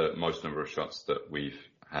is the most number of shots that we've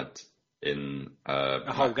had in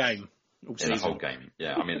a whole game. In a whole game,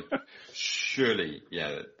 yeah. I mean, surely,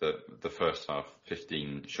 yeah, the first half,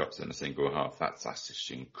 15 shots in a single half, that's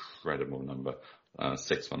just an incredible number,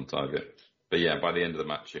 6 on target. But yeah, by the end of the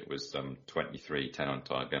match, it was 23, 10 on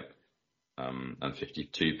target, and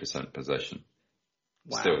 52% possession.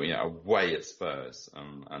 Wow. Still, yeah, away at Spurs.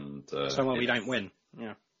 Somewhere we don't win,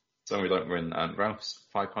 yeah. Somewhere we don't win, and Ralph's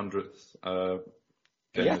 500th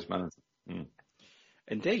game as manager. Mm.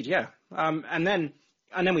 Indeed, yeah. And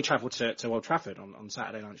then we travelled to Old Trafford on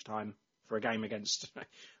Saturday lunchtime for a game against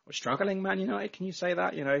a struggling Man United. Can you say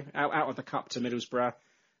that? You know, out of the cup to Middlesbrough,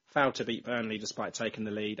 failed to beat Burnley despite taking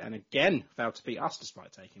the lead, and again failed to beat us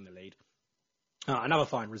despite taking the lead. Another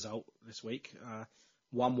fine result this week,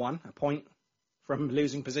 1-1, a point from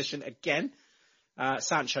losing position again.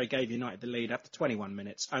 Sancho gave United the lead after 21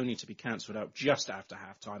 minutes, only to be cancelled out just after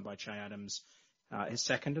half-time by Che Adams, his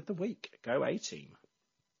second of the week. Go A-team.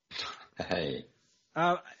 Hey.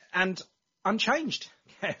 And unchanged.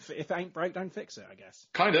 If it ain't broke, don't fix it, I guess.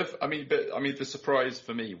 Kind of. I mean, the surprise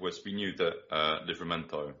for me was we knew that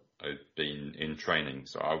Livramento had been in training,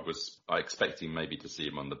 so I was expecting maybe to see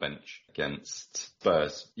him on the bench against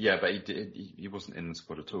Spurs. Yeah, but he wasn't in the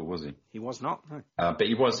squad at all, was he? He was not. No. But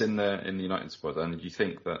he was in the United squad, and you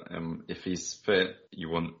think that if he's fit, you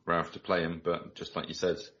want Ralph to play him. But just like you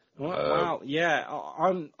said. Well, yeah,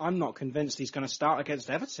 I'm not convinced he's going to start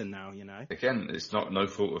against Everton now, you know. Again, it's no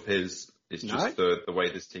fault of his. It's just the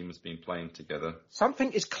way this team has been playing together.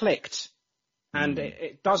 Something is clicked, and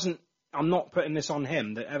it doesn't. I'm not putting this on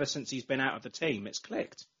him, that ever since he's been out of the team, it's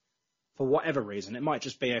clicked. For whatever reason. It might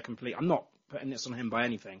just be a complete... I'm not putting this on him by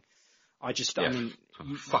anything. I mean...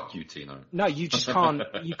 Fuck you, Tino. No, you just can't...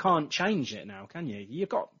 you can't change it now, can you? You've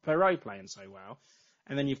got Perraud playing so well,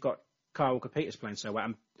 and then you've got Kyle Walker-Peters playing so well.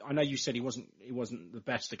 And I know you said he wasn't the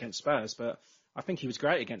best against Spurs, but I think he was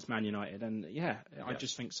great against Man United. And I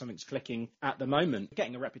just think something's clicking at the moment.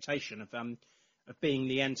 Getting a reputation of being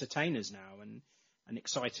the entertainers now and an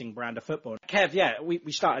exciting brand of football. Kev,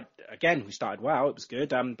 we started well. It was good.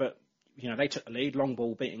 But you know, they took the lead, long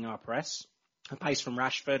ball beating our press. A pace from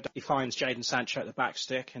Rashford. He finds Jadon Sancho at the back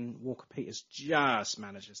stick, and Walker-Peters just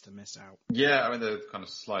manages to miss out. Yeah, I mean, they're kind of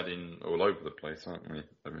sliding all over the place, aren't we?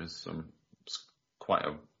 There is quite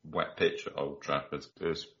a wet pitch at Old Trafford. It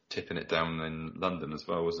was tipping it down in London as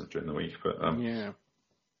well, wasn't it, during the week? But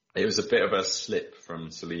it was a bit of a slip from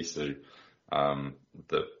Salisu, and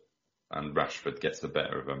Rashford gets the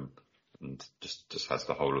better of him and just has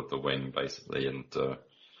the whole of the wing, basically. And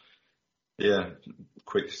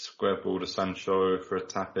quick square ball to Sancho for a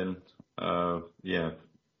tap-in. Kylo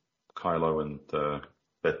and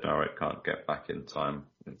Bednarek can't get back in time.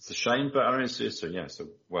 It's a shame, but I mean, it's a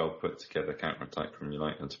well put together counter-attack from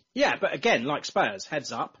United. Yeah, but again, like Spurs,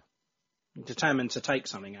 heads up, determined to take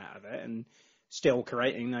something out of it and still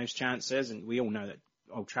creating those chances. And we all know that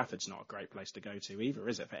Old Trafford's not a great place to go to either,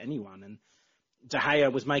 is it, for anyone? And De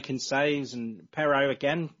Gea was making saves, and Perraud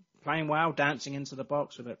again playing well, dancing into the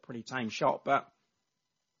box with a pretty tame shot, but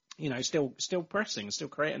you know, still pressing, still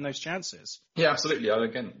creating those chances. Yeah, absolutely. And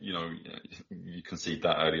again, you know, you concede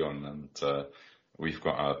that early on, and we've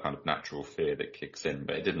got our kind of natural fear that kicks in,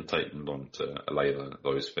 but it didn't take them long to allay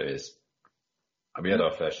those fears. And we had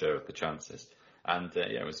our fair share of the chances, and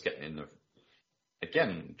it was getting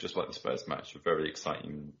again, just like the Spurs match, a very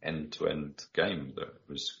exciting end-to-end game that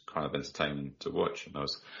was kind of entertaining to watch. And I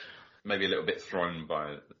was maybe a little bit thrown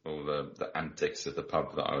by all the antics of the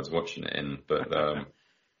pub that I was watching it in, but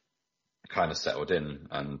kind of settled in,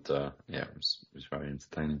 and it was very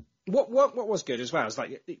entertaining. What was good as well is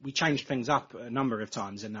like we changed things up a number of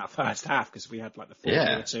times in that first half, because we had like the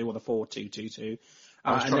 4-4-2 or the 4-2-2-2.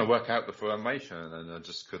 I was trying to work out the formation, and I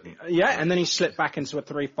just couldn't. Yeah, and then he slipped back into a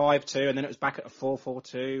 3-5-2, and then it was back at a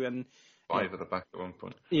 4-4-2, and 5 at the back at one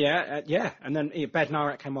point. Yeah, and then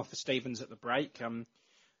Bednarek came off for Stevens at the break.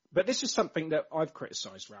 But this is something that I've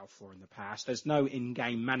criticised Ralph for in the past. There's no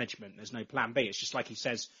in-game management. There's no plan B. It's just like he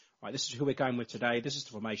says, right, this is who we're going with today. This is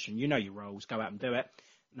the formation. You know your roles. Go out and do it.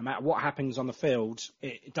 No matter what happens on the field,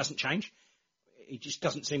 it doesn't change. He just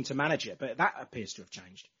doesn't seem to manage it. But that appears to have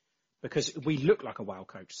changed, because we look like a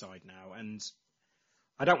well-coached side now. And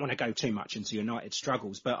I don't want to go too much into United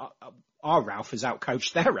struggles, but our Ralph has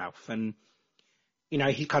out-coached their Ralph. And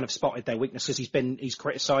he kind of spotted their weaknesses. He's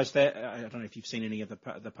criticised it. I don't know if you've seen any of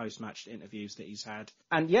the post-match interviews that he's had.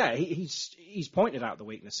 And yeah, he's pointed out the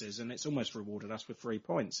weaknesses, and it's almost rewarded us with 3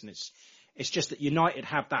 points. And it's just that United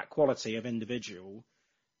have that quality of individual,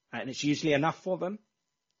 and it's usually enough for them.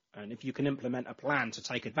 And if you can implement a plan to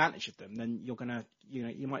take advantage of them, then you're gonna,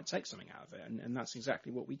 you might take something out of it. And that's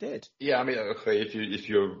exactly what we did. Yeah, I mean, okay, if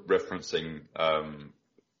you're referencing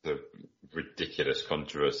the ridiculous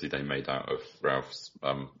controversy they made out of Ralph's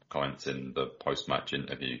comments in the post-match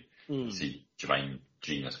interview. You see Jermaine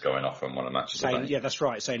Genius going off on one of the matches. Yeah, that's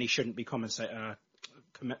right. Saying he shouldn't be commenting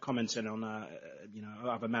on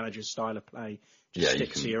other managers' style of play. Just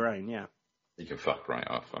stick to your own. Yeah, you can fuck right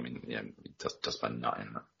off. I mean, yeah, just by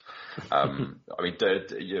nutting that. I mean,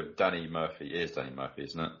 Danny Murphy is Danny Murphy,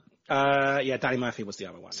 isn't it? Yeah, Danny Murphy was the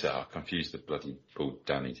other one. So I confused the bloody bald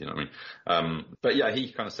Danny, do you know what I mean? But yeah,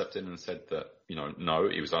 he kind of stepped in and said that, no,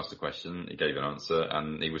 he was asked a question, he gave an answer,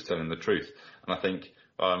 and he was telling the truth. And I think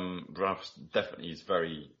Ralph definitely is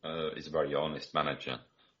a very honest manager,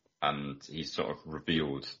 and he's sort of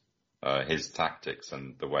revealed his tactics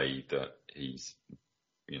and the way that he's,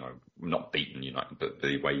 not beaten United, but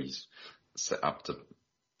the way he's set up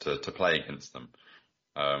to play against them.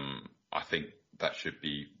 I think that should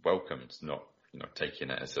be welcomed, not taking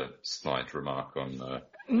it as a snide remark on.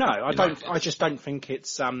 No, I don't. I just don't think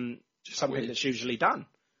it's something that's usually done.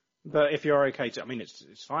 But if you're okay to, I mean,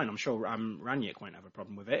 it's fine. I'm sure Ranić won't have a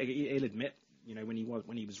problem with it. He'll admit,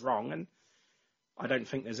 when he was wrong, and I don't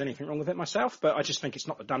think there's anything wrong with it myself. But I just think it's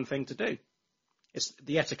not the done thing to do. It's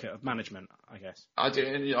the etiquette of management, I guess. I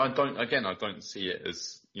don't see it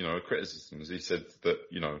as a criticism. As he said that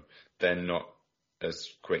they're not as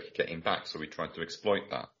quick getting back, so we tried to exploit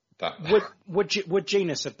that. Would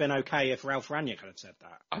Genius have been okay if Ralph Ranić had said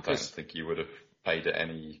that? I don't think you would have paid it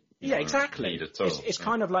any. Exactly. Need at all. It's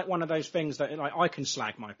kind of like one of those things that I can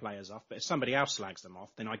slag my players off, but if somebody else slags them off,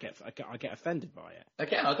 then I get offended by it.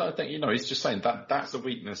 Again, I don't think he's just saying that's a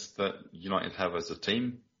weakness that United have as a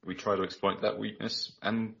team. We try to exploit that weakness,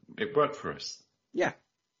 and it worked for us. Yeah.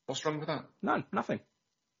 What's wrong with that? No, nothing.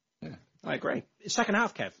 Yeah. I agree. Second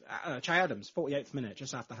half, Kev. Che Adams, 48th minute,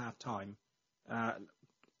 just after half time.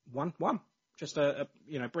 1-1. Just a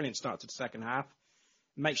brilliant start to the second half.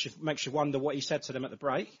 Makes you wonder what he said to them at the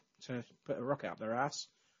break to put a rocket up their ass.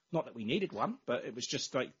 Not that we needed one, but it was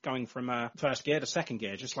just like going from first gear to second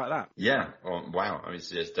gear, just like that. Yeah. Oh, wow. I mean,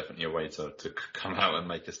 it's definitely a way to come out and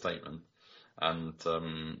make a statement. And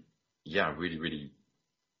really, really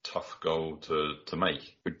tough goal to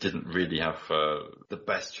make. We didn't really have the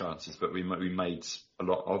best chances, but we made a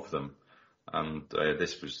lot of them. And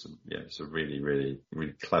this was it's a really, really,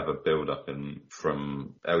 really clever build-up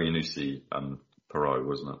from El Yunusi and Perot,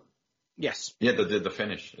 wasn't it? Yes. Yeah, the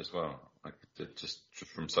finish as well. Just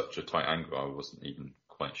from such a tight angle, I wasn't even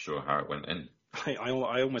quite sure how it went in.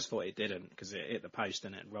 I almost thought it didn't, because it hit the post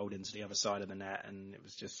and it rolled into the other side of the net, and it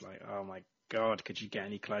was just like, oh my God, could you get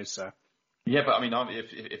any closer? Yeah, but I mean,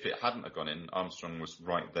 if it hadn't have gone in, Armstrong was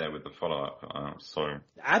right there with the follow-up.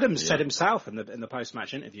 Adams said himself in the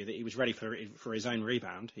post-match interview that he was ready for his own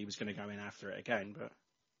rebound. He was going to go in after it again, but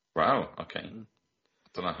wow, okay. I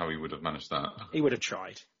don't know how he would have managed that. He would have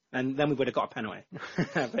tried, and then we would have got a penalty.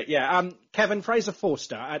 But yeah, Kevin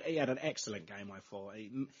Fraser-Forster, he had an excellent game, I thought.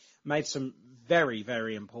 He made some very,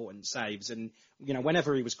 very important saves, and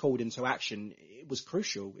whenever he was called into action, it was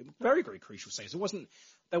crucial. Very, very crucial saves.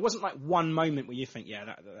 There wasn't like one moment where you think, yeah,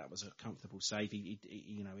 that was a comfortable save. He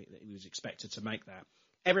was expected to make that.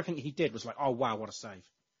 Everything he did was like, oh wow, what a save.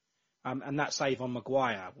 And that save on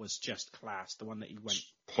Maguire was just class. The one that he went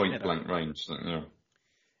point blank range. Yeah.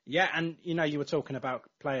 Yeah, and you were talking about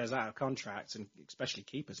players out of contract, and especially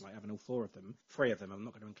keepers, like having all three of them. I'm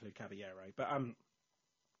not going to include Caballero, but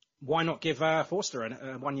why not give Forster a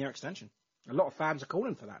 1-year extension? A lot of fans are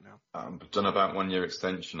calling for that now. I don't know about 1-year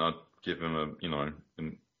extension. I'd give him a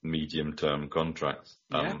medium-term contract.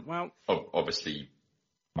 Yeah, well, obviously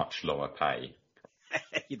much lower pay.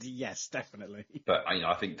 Yes, definitely. But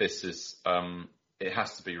I think this is it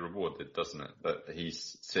has to be rewarded, doesn't it? That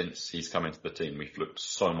since he's come into the team, we've looked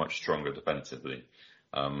so much stronger defensively,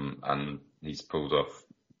 and he's pulled off.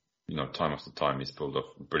 Time after time, he's pulled off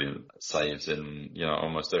brilliant saves in,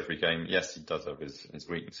 almost every game. Yes, he does have his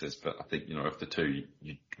weaknesses, but I think, of the two,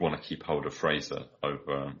 you want to keep hold of Fraser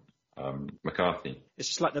over McCarthy. It's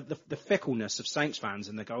just like the fickleness of Saints fans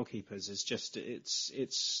and the goalkeepers is just,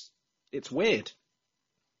 it's weird.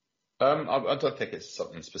 I don't think it's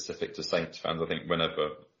something specific to Saints fans. I think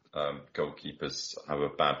whenever goalkeepers have a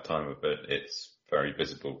bad time of it, it's very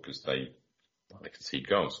visible because they concede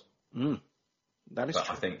goals. That is true.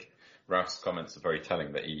 I think Ralph's comments are very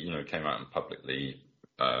telling that he, came out and publicly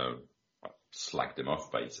slagged him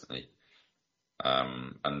off, basically.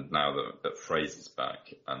 And now that Fraser's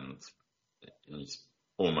back and he's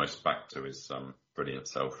almost back to his brilliant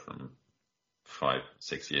self from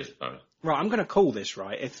 5-6 years ago. Right, I'm going to call this,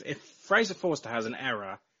 right. If Fraser Forster has an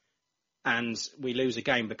error and we lose a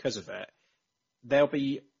game because of it, there'll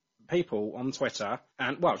be people on Twitter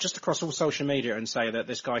and, well, just across all social media and say that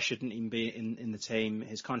this guy shouldn't even be in the team.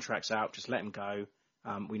 His contract's out. Just let him go.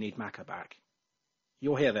 We need Maka back.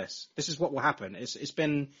 You'll hear this. This is what will happen.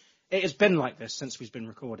 It has been like this since we've been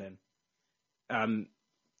recording.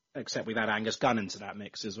 Except we've had Angus Gunn into that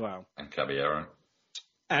mix as well. And Caballero.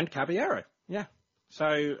 Yeah.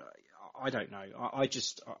 So, I don't know.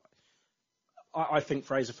 I think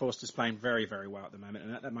Fraser Forster's playing very, very well at the moment,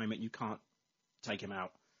 and at that moment you can't take him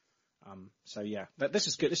out. So yeah, this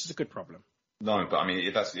is good. This is a good problem. No, but I mean,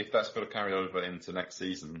 if that's got to carry over into next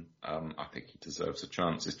season, I think he deserves a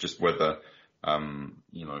chance. It's just whether,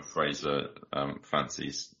 Fraser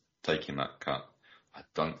fancies taking that cut. I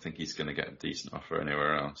don't think he's going to get a decent offer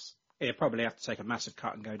anywhere else. He'll probably have to take a massive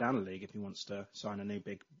cut and go down the league if he wants to sign a new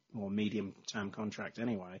big or medium-term contract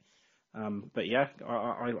anyway. But yeah,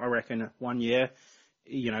 I reckon 1 year,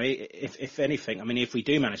 if anything, I mean, if we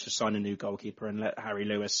do manage to sign a new goalkeeper and let Harry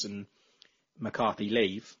Lewis and McCarthy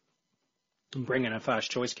leave and bring in a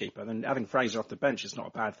first-choice keeper, then having Fraser off the bench is not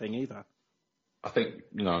a bad thing either. I think,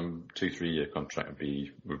 2-3 year contract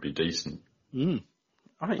would be decent. Mm.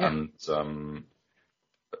 Oh, yeah. And,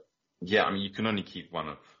 yeah, I mean, you can only keep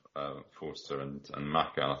one of Forster and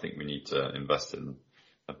Maka. I think we need to invest in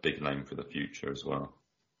a big name for the future as well.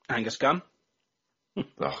 Angus Gunn? Oh,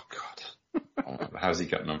 God. How's he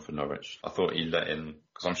getting on for Norwich? I thought he let in,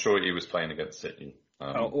 because I'm sure he was playing against City.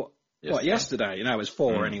 Yesterday? It was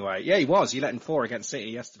 4 anyway. Yeah, he was. He let in 4 against City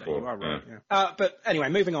yesterday. 4, you are right. Yeah. But anyway,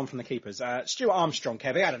 moving on from the keepers. Stuart Armstrong,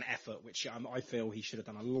 Kev, he had an effort, which I feel he should have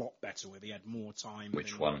done a lot better with. He had more time.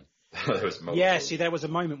 Which one? There was multiple. Yeah, see, there was a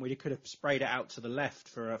moment where he could have sprayed it out to the left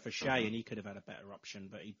for Shea, and he could have had a better option,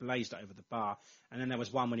 but he blazed it over the bar. And then there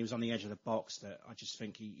was one when he was on the edge of the box that I just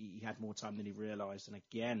think he had more time than he realised. And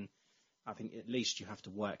again, I think at least you have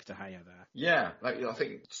to work De Gea there. Yeah, I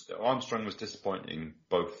think Armstrong was disappointing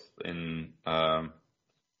both in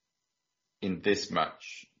this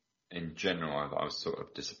match. In general, I was sort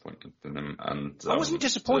of disappointed in him. And I wasn't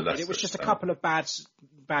disappointed. It was just a couple of bad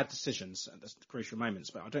decisions at the crucial moments,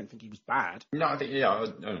 but I don't think he was bad. No, I think,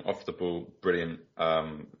 off the ball, brilliant.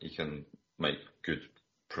 He can make good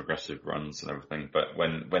progressive runs and everything, but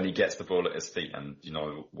when he gets the ball at his feet and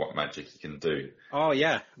what magic he can do. Oh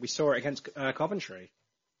yeah, we saw it against Coventry.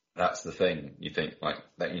 That's the thing. You think like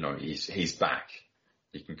that, he's back.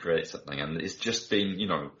 He can create something, and it's just been,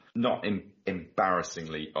 not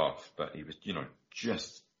embarrassingly off, but he was,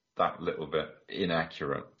 just that little bit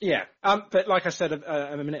inaccurate. Yeah, but like I said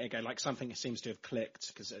a minute ago, like something seems to have clicked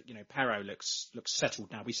because Perraud looks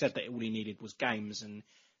settled now. We said that all he needed was games, and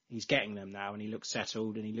he's getting them now, and he looks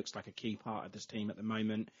settled, and he looks like a key part of this team at the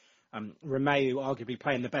moment. Romeu arguably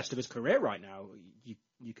playing the best of his career right now,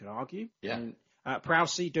 you could argue. Yeah. And,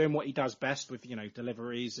 Prowsey doing what he does best with,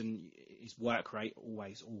 deliveries and his work rate,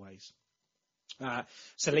 always.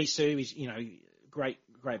 Salisu, he's, great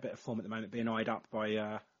bit of form at the moment, being eyed up by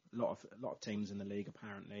a lot of teams in the league,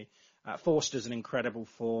 apparently. Forster's in incredible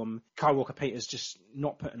form. Kyle Walker-Peters just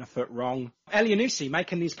not putting a foot wrong. Elyounoussi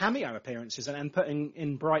making these cameo appearances and putting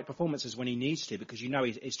in bright performances when he needs to, because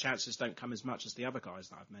his chances don't come as much as the other guys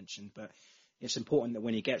that I've mentioned, but it's important that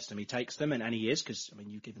when he gets them, he takes them, and he is, because,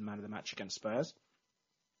 you give him man of the match against Spurs.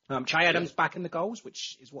 Che Adams back in the goals,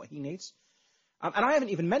 which is what he needs. And I haven't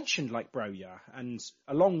even mentioned, Broja, and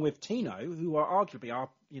along with Tino, who are arguably our,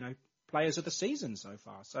 players of the season so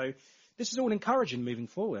far. So this is all encouraging moving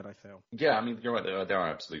forward, I feel. Yeah, you're right, they are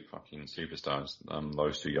absolute fucking superstars,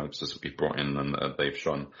 those two youngsters that we brought in, and they've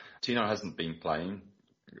shown. Tino hasn't been playing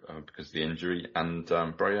because of the injury, and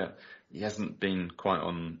Broja, he hasn't been quite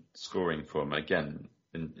on scoring form. Again,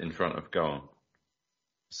 in front of goal,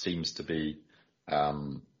 seems to be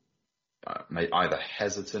either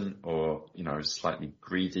hesitant or, slightly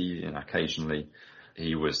greedy, and occasionally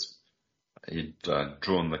he'd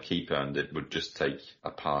drawn the keeper and it would just take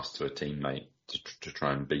a pass to a teammate to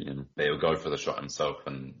try and beat him. But he'll go for the shot himself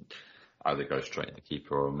and either go straight at the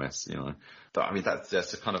keeper or miss, But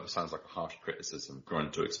that's kind of sounds like a harsh criticism.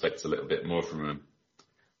 Growing to expect a little bit more from him.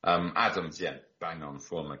 Adams, bang on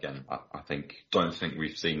form again. I don't think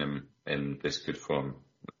we've seen him in this good form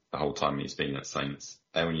the whole time he's been at Saints.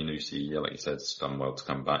 Elyounoussi, like you said, has done well to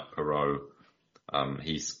come back. Perraud,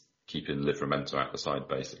 he's keeping Livramento out the side,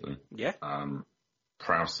 basically. Yeah.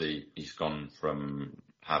 Prowsey, he's gone from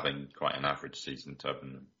having quite an average season to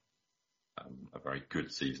having a very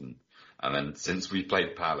good season. And then since we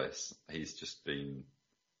played Palace, he's just been,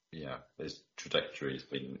 his trajectory has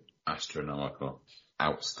been astronomical,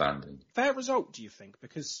 outstanding. Fair result, do you think?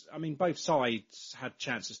 Because, I mean, both sides had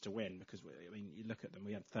chances to win because, I mean, you look at them,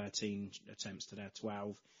 we had 13 attempts to their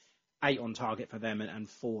 12, 8 on target for them and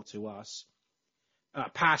 4 to us.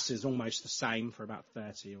 Passes almost the same for about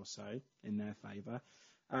 30 or so in their favour.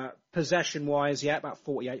 Possession-wise, about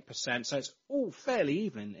 48%. So it's all fairly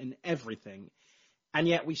even in everything. And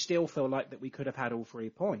yet we still feel like that we could have had all 3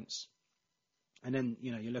 points. And then,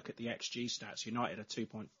 you look at the XG stats. United are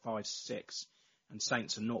 2.56 and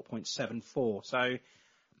Saints are 0.74. So,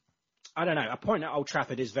 I don't know. A point at Old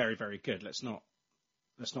Trafford is very, very good. Let's not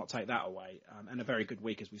take that away. And a very good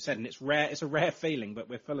week, as we said. And it's rare. It's a rare feeling, but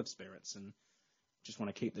we're full of spirits and just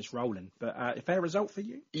want to keep this rolling. But a fair result for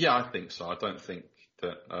you? Yeah, I think so. I don't think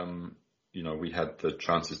that, we had the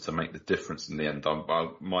chances to make the difference in the end.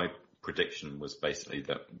 My prediction was basically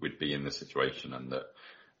that we'd be in this situation and that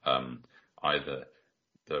either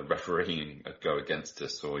the refereeing would go against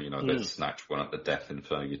us or, they'd snatch one at the death in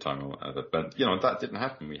Fergie time or whatever. But, that didn't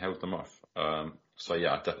happen. We held them off. So,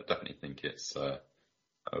 yeah, I definitely think it's a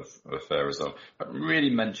fair result. I haven't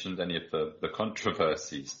really mentioned any of the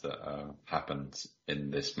controversies that happened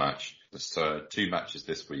in this match. There's 2 matches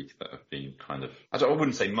this week that have been kind of, I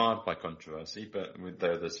wouldn't say marred by controversy, but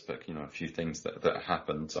there's a few things that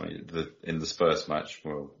happened. I mean, in the Spurs match,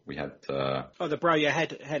 we had the Broja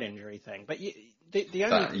head injury thing. But the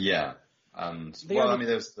only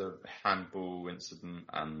there's the handball incident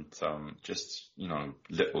and just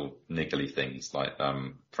little niggly things like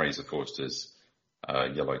Fraser Forster's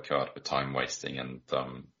yellow card for time wasting and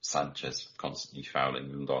Sanchez constantly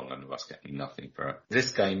fouling long and us getting nothing for it.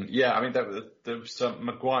 This game, there was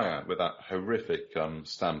Maguire with that horrific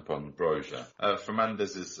stamp on Broja.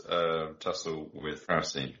 Fernandez's tussle with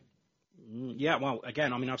Prowse. Yeah, well,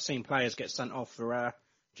 again, I mean, I've seen players get sent off for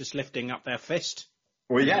just lifting up their fist.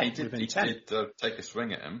 Well, yeah, he did take a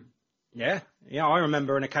swing at him. Yeah, I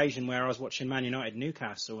remember an occasion where I was watching Man United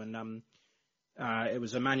Newcastle and it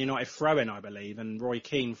was a Man United throw-in, I believe, and Roy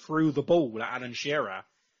Keane threw the ball at Alan Shearer,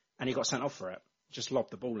 and he got sent off for it. Just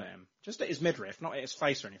lobbed the ball at him. Just at his midriff, not at his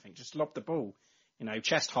face or anything. Just lobbed the ball.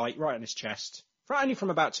 Chest height, right on his chest. Only from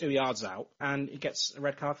about 2 yards out, and he gets a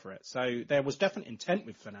red card for it. So there was definite intent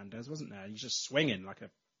with Fernandez, wasn't there? He's just swinging like a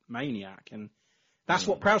maniac, and that's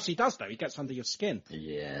what Prowse does, though. He gets under your skin.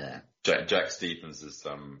 Yeah. Jack Stevens has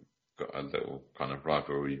got a little kind of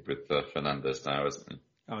rivalry with Fernandez now, hasn't he?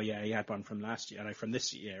 Oh, yeah, he had one from last year. From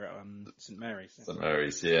this year at St Mary's. St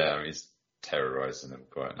Mary's, yeah. I mean, he's terrorising him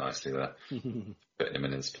quite nicely there. Putting him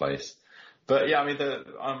in his place. But, yeah, I mean,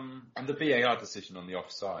 the VAR decision on the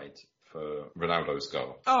offside for Ronaldo's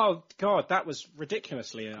goal. Oh, God, that was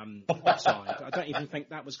ridiculously offside. I don't even think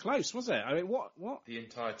that was close, was it? I mean, what? The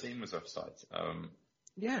entire team was offside.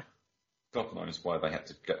 Yeah. God knows why they had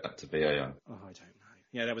to get that to VAR. Oh, I don't know.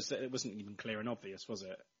 Yeah, it wasn't even clear and obvious, was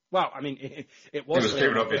it? Well, I mean, it was. It was clear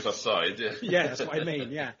and obvious offside, yeah. Yeah, that's what I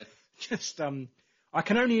mean, yeah. Just, I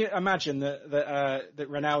can only imagine that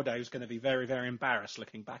Ronaldo is going to be very, very embarrassed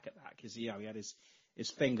looking back at that because, he had his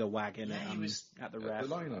finger wagging at the ref.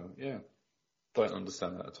 The lino, yeah. Don't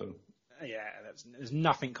understand that at all. Yeah, there's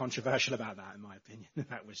nothing controversial about that, in my opinion.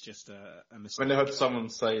 That was just a mistake. When I heard someone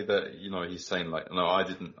say that, he's saying like, no, I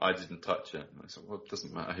didn't touch it. And I said, well, it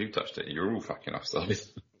doesn't matter who touched it. You're all fucking offside.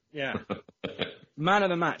 Yeah. Man of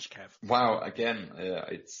the match, Kev. Wow, again,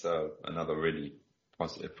 it's another really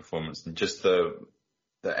positive performance. And just the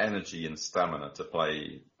energy and stamina to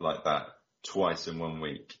play like that twice in 1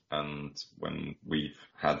 week, and when we've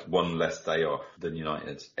had one less day off than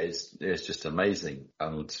United, it's just amazing.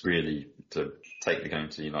 And really, to take the game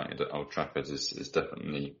to United at Old Trafford is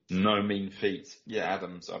definitely no mean feat. Yeah,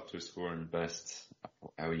 Adams up to his scoring best.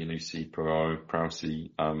 El-Yunusi, Prowse,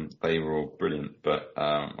 they were all brilliant, but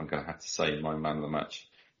I'm going to have to say my man of the match,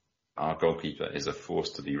 our goalkeeper, is a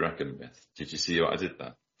force to be reckoned with. Did you see what I did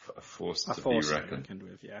there? A force to be reckoned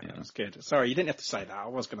with, yeah. That's good. Sorry, you didn't have to say that. I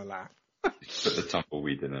was going to laugh. Put the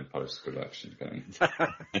tumbleweed in post-production going.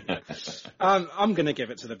 I'm going to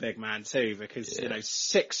give it to the big man too because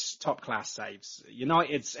 6 top-class saves.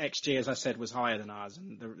 United's XG, as I said, was higher than ours,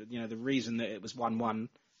 and the reason that it was 1-1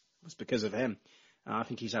 was because of him. I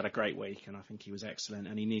think he's had a great week, and I think he was excellent,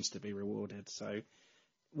 and he needs to be rewarded. So,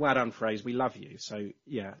 well done, Fraser. We love you. So,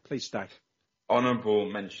 yeah, please stay. Honourable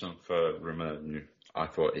mention for Romelu. I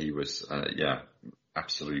thought he was,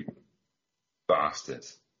 absolute bastard.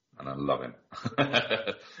 And I love him.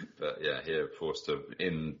 But yeah, here Forster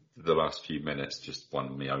in the last few minutes just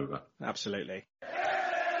won me over. Absolutely.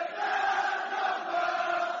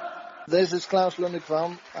 This is Klaus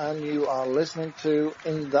Lundekvam, and you are listening to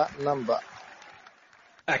In That Number.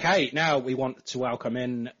 Okay, now we want to welcome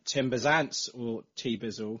in Tim Bizance, or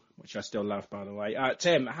T-Bizzle, which I still love, by the way.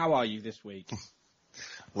 Tim, how are you this week?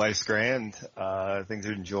 Life's grand. Things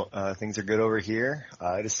are good over here.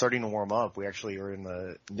 It is starting to warm up. We actually were in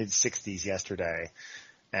the mid-60s yesterday,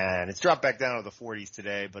 and it's dropped back down to the 40s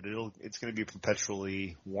today. But it's going to be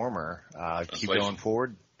perpetually warmer. Keep going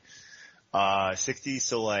forward. 60s,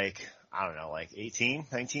 so like 18,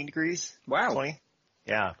 19 degrees. Wow. 20.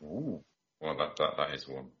 Yeah. Ooh. Well, that is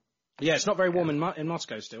warm. Yeah, it's not very warm in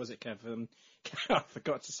Moscow still, is it, Kev? I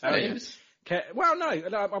forgot to tell you. Well, no,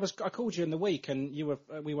 I called you in the week, and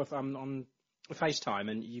we were on FaceTime,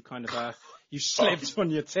 and you kind of you slipped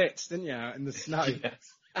on your tits, didn't you, in the snow?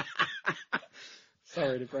 Yes.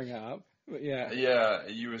 Sorry to bring it up, but yeah. Yeah,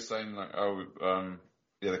 you were saying like,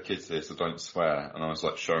 the kids here, so don't swear, and I was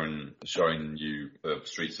like showing you the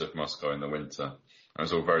streets of Moscow in the winter. It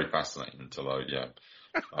was all very fascinating until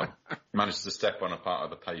I managed to step on a part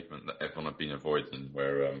of the pavement that everyone had been avoiding,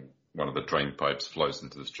 where one of the drain pipes flows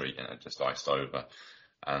into the street and it just iced over.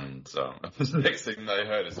 And the next thing they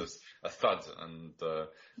heard is a thud, and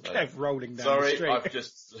Kev rolling down the street.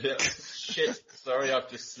 Sorry, I've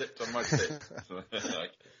just slipped on my tip.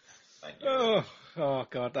 Like, thank you. Oh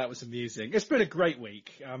God, that was amusing. It's been a great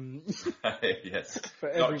week. Yes, for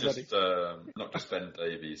everybody. Not just Ben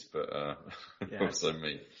Davies, but also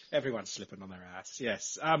me. Everyone's slipping on their ass.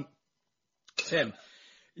 Yes. Tim.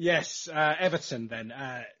 Yes. Everton then.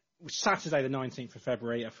 Saturday the 19th of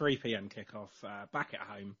February, a 3 p.m. kickoff, back at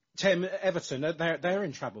home. Tim, Everton, they're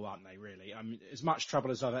in trouble, aren't they? Really, as much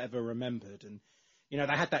trouble as I've ever remembered. And they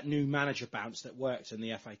had that new manager bounce that worked in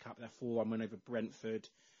the FA Cup. Their 4-1 win over Brentford.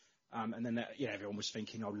 And then, everyone was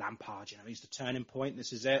thinking, Lampard, he's the turning point.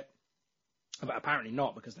 This is it. But apparently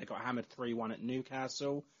not, because they got hammered 3-1 at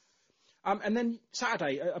Newcastle. And then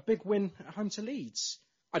Saturday, a big win at home to Leeds.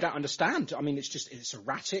 I don't understand. It's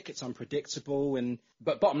erratic, it's unpredictable.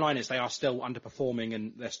 But bottom line is they are still underperforming,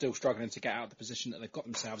 and they're still struggling to get out of the position that they've got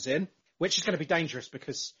themselves in, which is going to be dangerous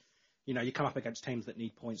because, you come up against teams that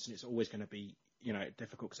need points, and it's always going to be,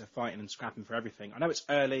 difficult because they're fighting and scrapping for everything. I know it's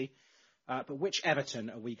early. But which Everton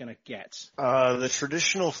are we going to get? The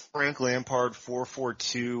traditional Frank Lampard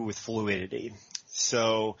 4-4-2 with fluidity.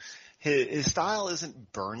 So his style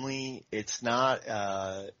isn't Burnley. It's not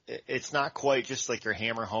quite just like your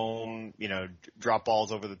hammer home, drop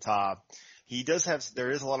balls over the top.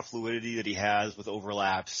 There is a lot of fluidity that he has with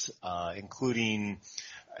overlaps, including,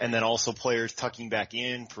 and then also players tucking back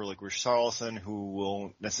in for like Richarlison, who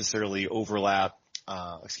won't necessarily overlap.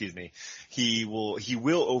 He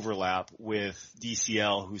will overlap with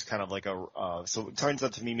DCL, who's kind of like so it turns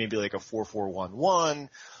out to me maybe like a 4-4-1-1,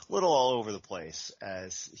 little all over the place,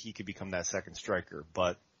 as he could become that second striker.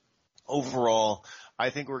 But overall,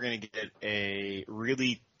 I think we're going to get a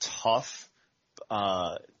really tough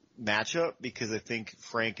matchup, because I think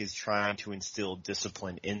Frank is trying to instill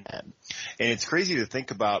discipline in them. And it's crazy to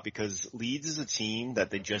think about, because Leeds is a team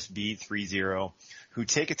that they just beat 3-0, who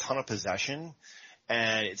take a ton of possession.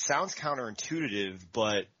 And it sounds counterintuitive,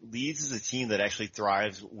 but Leeds is a team that actually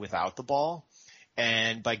thrives without the ball.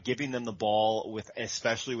 And by giving them the ball,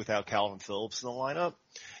 especially without Calvin Phillips in the lineup,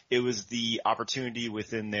 it was the opportunity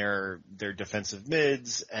within their defensive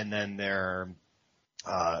mids and then their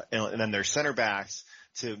center backs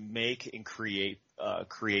to make and create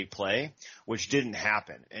play, which didn't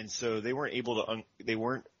happen. And so they were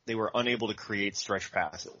unable to create stretch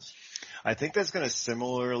passes. I think that's going to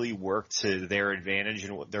similarly work to their advantage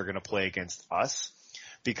in what they're going to play against us,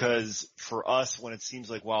 because for us, when it seems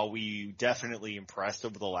like, while we definitely impressed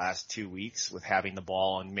over the last 2 weeks with having the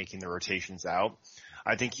ball and making the rotations out,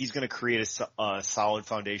 I think he's going to create a solid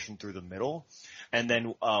foundation through the middle, and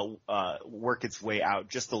then work its way out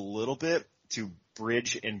just a little bit to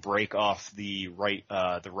bridge and break off the right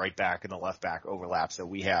back and the left back overlaps that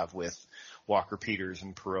we have with Walker Peters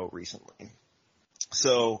and Perot recently.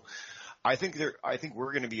 So I think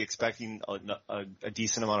we're going to be expecting a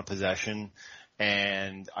decent amount of possession,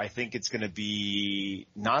 and I think it's going to be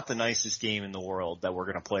not the nicest game in the world that we're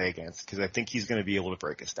going to play against, because I think he's going to be able to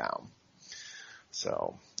break us down.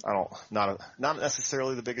 So not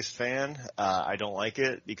necessarily the biggest fan. I don't like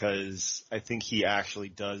it, because I think he actually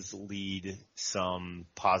does lead some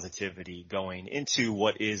positivity going into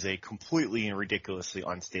what is a completely and ridiculously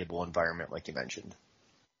unstable environment, like you mentioned.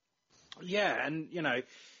 Yeah, and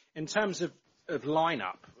in terms of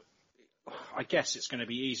lineup, I guess it's going to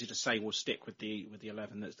be easy to say we'll stick with the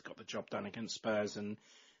 11 that's got the job done against Spurs and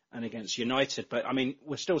and against United. But, I mean,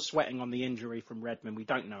 we're still sweating on the injury from Redmond. We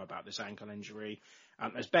don't know about this ankle injury.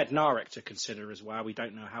 There's Bednarek to consider as well. We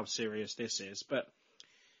don't know how serious this is. But,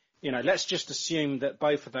 you know, let's just assume that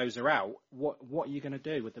both of those are out. What are you going to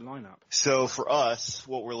do with the lineup? So for us,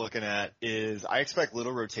 what we're looking at is I expect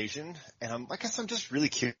little rotation, and I guess I'm just really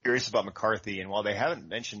curious about McCarthy. And while they haven't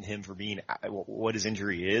mentioned him for being what his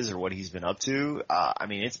injury is or what he's been up to, I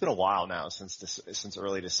mean, it's been a while now since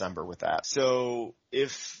early December with that. So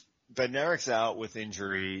if Bednarek's out with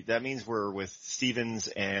injury, that means we're with Stevens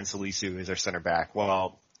and Salisu as our center back.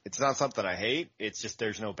 Well, it's not something I hate. It's just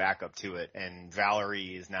there's no backup to it. And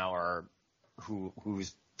Valerie is now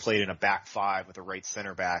who's played in a back five with a right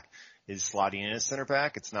center back is slotting in as center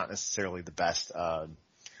back. It's not necessarily the best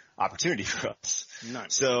opportunity for us. No.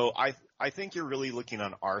 So I think you're really looking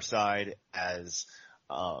on our side as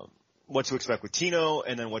what to expect with Tino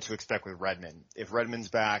and then what to expect with Redmond. If Redmond's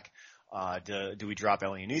back, do we drop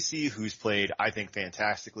Elyounoussi, who's played, I think,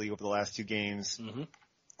 fantastically over the last 2 games? Mm-hmm.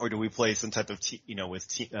 Or do we play some type of,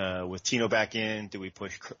 with Tino back in? Do we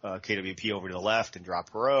push KWP over to the left and drop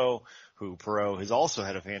Perot, who Perot has also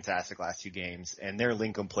had a fantastic last 2 games, and their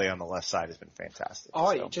Lincoln play on the left side has been fantastic.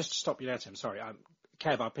 Just to stop you there, Tim, sorry.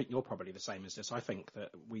 Kev, I think you're probably the same as this. I think that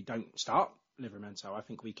we don't start Livramento. I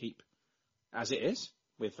think we keep as it is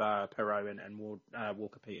with Perot and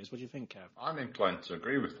Walker Peters. What do you think, Kev? I'm inclined to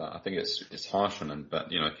agree with that. I think it's harsh on him,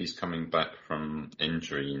 but, you know, if he's coming back from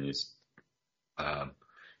injury and he's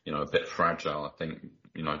you know, a bit fragile, I think,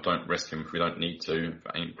 you know, don't risk him if we don't need to. If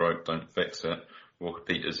it ain't broke, don't fix it. Walker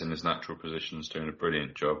Peters in his natural position is doing a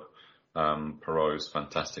brilliant job. Perot is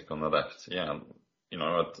fantastic on the left. Yeah, you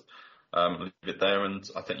know, I'd leave it there, and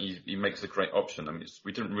I think he makes a great option. I mean,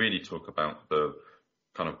 we didn't really talk about the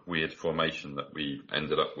kind of weird formation that we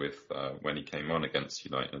ended up with when he came on against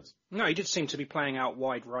United. No, he did seem to be playing out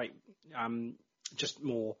wide right, just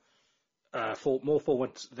more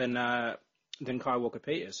forward than Kyle Walker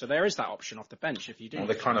Peters. So there is that option off the bench if you do. Well,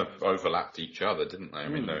 they kind of overlapped each other, didn't they? I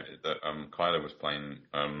mean, Kyler was playing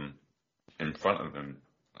in front of him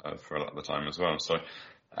for a lot of the time as well. So,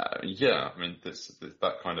 yeah, I mean, there's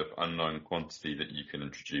that kind of unknown quantity that you can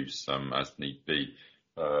introduce as need be.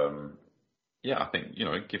 Yeah, I think, you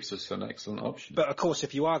know, it gives us an excellent option. But, of course,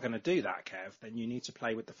 if you are going to do that, Kev, then you need to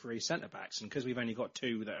play with the 3 centre-backs. And because we've only got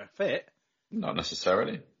 2 that are fit... Not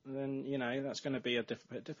necessarily. Then, you know, that's going to be a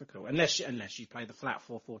bit difficult. Unless you play the flat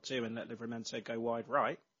 4-4-2 and let Livramento go wide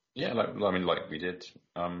right. Yeah, like we did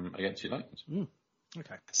against United.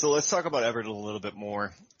 Okay. So let's talk about Everton a little bit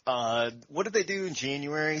more. What did they do in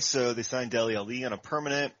January? So they signed Dele Alli on a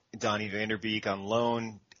permanent, Donny van der Beek on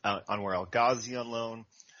loan, Anwar El Ghazi on loan,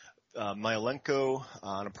 Myalenko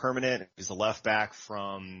on a permanent. He's a left back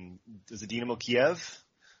from, was it Dynamo Kiev?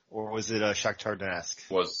 Or was it Shakhtar Donetsk?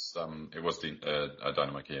 It was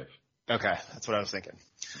Dynamo Kiev. Okay, that's what I was thinking.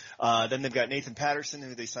 Then they've got Nathan Patterson,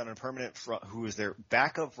 who they signed on a permanent, who is their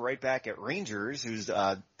backup right back at Rangers, who's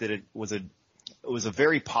was a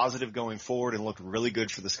very positive going forward and looked really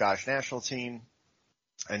good for the Scottish national team.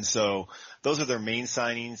 And so those are their main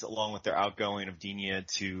signings, along with their outgoing of Digne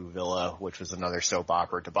to Villa, which was another soap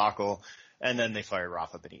opera debacle. And then they fired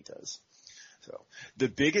Rafa Benitez. So the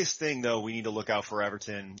biggest thing, though, we need to look out for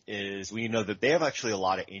Everton is we know that they have actually a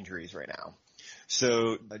lot of injuries right now.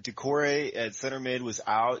 So Decore at center mid was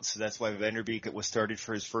out, so that's why Van der Beek was started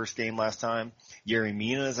for his first game last time. Yerry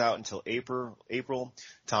Mina is out until April.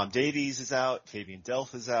 Tom Davies is out. Fabian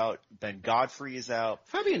Delph is out. Ben Godfrey is out.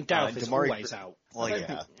 Fabian Delph is always out. Well,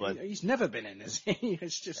 yeah, but he's never been in, is he?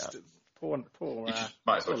 It's just poor. He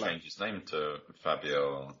might as well change his name to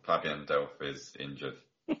Fabian Delph is injured.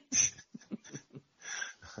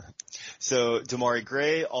 So Damari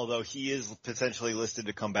Gray, although he is potentially listed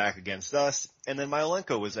to come back against us, and then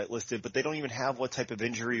Myalenko was listed, but they don't even have what type of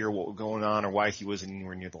injury or what was going on or why he wasn't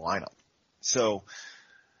anywhere near the lineup. So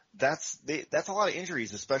that's a lot of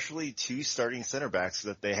injuries, especially 2 starting center backs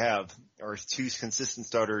that they have, or 2 consistent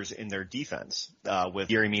starters in their defense with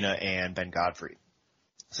Yerry Mina and Ben Godfrey.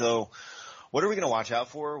 So what are we going to watch out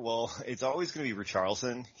for? Well, it's always going to be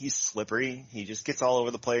Richarlison. He's slippery. He just gets all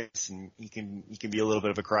over the place, and he can be a little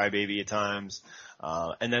bit of a crybaby at times.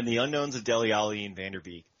 And then the unknowns of Dele Alli and Van der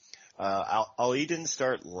Beek. Ali didn't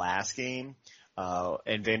start last game,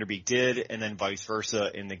 and Van der Beek did, and then vice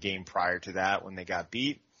versa in the game prior to that when they got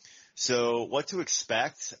beat. So what to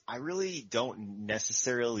expect? I really don't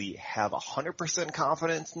necessarily have 100%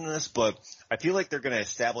 confidence in this, but I feel like they're going to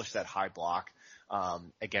establish that high block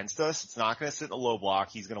against us. It's not going to sit in a low block.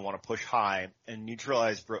 He's going to want to push high and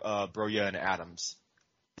neutralize Broja and Adams.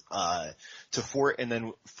 And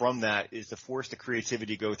then from that is to force the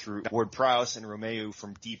creativity to go through Ward-Prowse and Romeu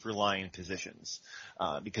from deeper lying positions,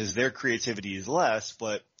 because their creativity is less,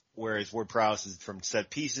 but whereas Ward-Prowse is from set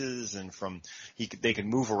pieces and they can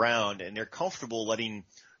move around, and they're comfortable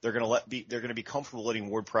they're going to be comfortable letting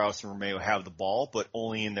Ward-Prowse and Romeu have the ball, but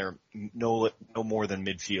only in their no more than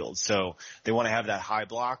midfield. So they want to have that high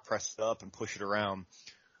block, press it up and push it around,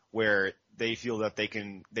 where they feel that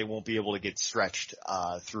they won't be able to get stretched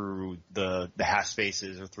through the half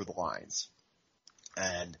spaces or through the lines.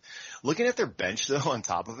 And looking at their bench, though, on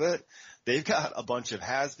top of it, they've got a bunch of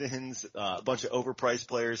has-beens, a bunch of overpriced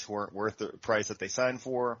players who aren't worth the price that they signed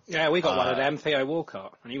for. Yeah, we got one of them, Theo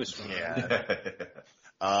Walcott, and he was fun. Yeah.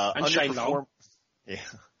 And Shane Long. Yeah.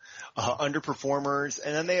 Underperformers,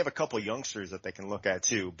 and then they have a couple youngsters that they can look at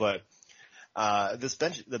too. But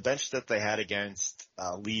the bench that they had against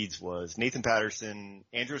Leeds was Nathan Patterson,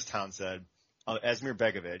 Andros Townsend, Esmir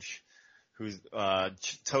Begovic, who's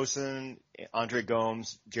Tosin, Andre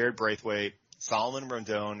Gomes, Jared Braithwaite, Solomon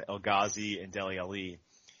Rondon, El Ghazi, and Dele Alli,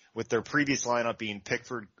 with their previous lineup being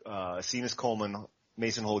Pickford, Seamus Coleman,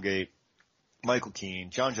 Mason Holgate, Michael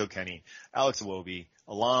Keane, John Joe Kenny, Alex Iwobi,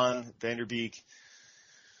 Alon, Van der Beek,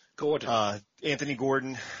 Gordon, Anthony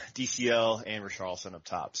Gordon, DCL, and Richarlison up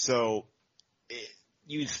top. So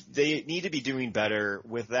they need to be doing better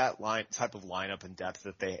with that type of lineup and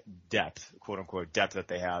depth, quote unquote, depth that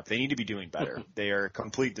they have. They need to be doing better. They are a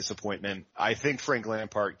complete disappointment. I think Frank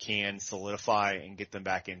Lampard can solidify and get them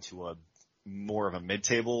back into a more of a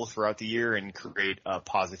mid-table throughout the year and create a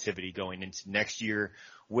positivity going into next year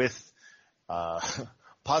with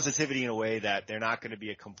positivity in a way that they're not going to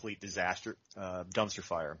be a complete disaster, dumpster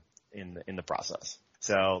fire in the process.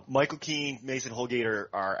 So Michael Keane, Mason Holgate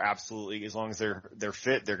are absolutely, as long as they're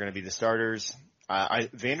fit, they're going to be the starters.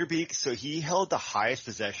 Van der Beek, so he held the highest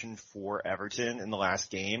possession for Everton in the last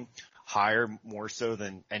game, more so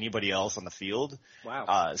than anybody else on the field.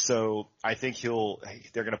 Wow. So I think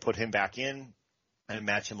they're going to put him back in and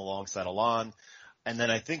match him alongside Alon. And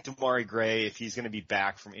then I think Damari Gray, if he's going to be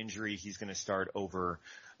back from injury, he's going to start over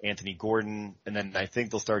Anthony Gordon. And then I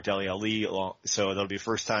think they'll start Dele Alli. So that'll be the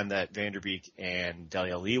first time that Van der Beek and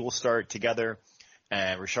Dele Alli will start together.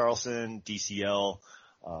 And Richarlison, DCL.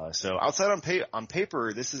 So on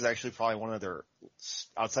paper, this is actually probably one of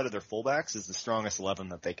outside of their fullbacks, is the strongest 11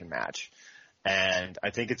 that they can match. And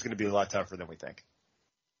I think it's going to be a lot tougher than we think.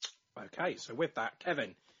 Okay, so with that,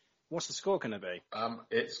 Kevin, what's the score going to be?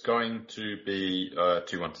 It's going to be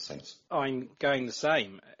 2-1 to Saints. I'm going the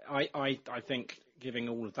same. I think, giving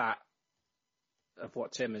all of that of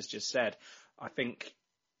what Tim has just said, I think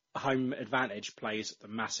home advantage plays the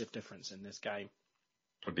massive difference in this game.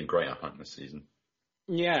 It's been great at home this season.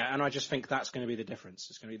 Yeah, and I just think that's going to be the difference.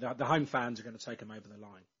 It's going to be the home fans are going to take them over the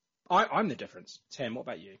line. I'm the difference. Tim, what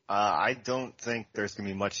about you? I don't think there's going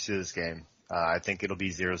to be much to this game. I think it'll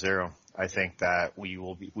be 0-0. I think that we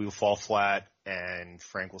will fall flat, and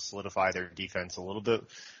Frank will solidify their defense a little bit,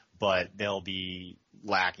 but they'll be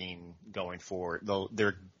lacking going forward.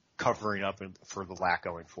 They're covering up for the lack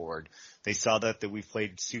going forward. They saw that we've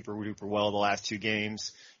played super duper well the last two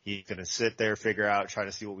games. He's going to sit there, figure out, try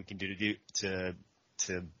to see what we can do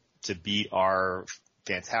to beat our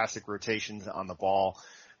fantastic rotations on the ball,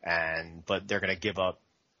 but they're going to give up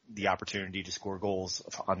the opportunity to score goals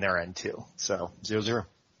on their end too. So 0-0.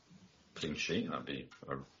 Clean sheet, that'd be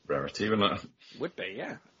a rarity, wouldn't it? Would be,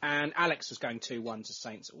 yeah. And Alex is going 2-1 to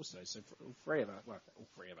Saints also. So all three of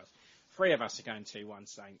us are going 2-1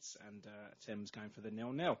 Saints, and Tim's going for the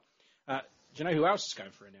 0-0. Do you know who else is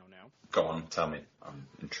going for a 0-0? Go on, tell me. I'm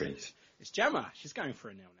intrigued. It's Gemma. She's going for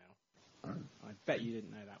a 0-0. Oh. I bet you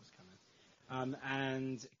didn't know that was coming.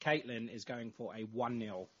 And Caitlin is going for a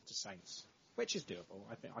 1-0 to Saints, which is doable.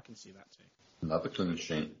 I think I can see that too. Another clean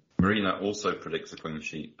sheet. Marina also predicts a clean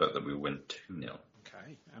sheet, but that we win 2-0.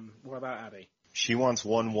 Okay. What about Abby? She wants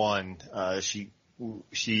 1-1.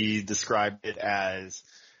 She described it as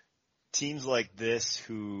teams like this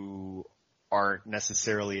who aren't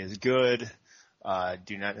necessarily as good,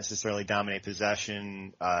 do not necessarily dominate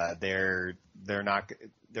possession. They're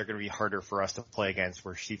going to be harder for us to play against,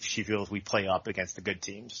 where she feels we play up against the good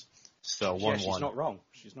teams. So 1-1.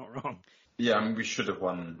 She's not wrong. Yeah, I mean, we should have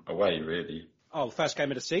won away, really. Oh, first game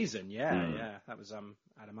of the season, yeah, yeah. That was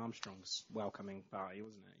Adam Armstrong's welcoming party,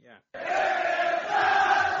 wasn't it? Yeah.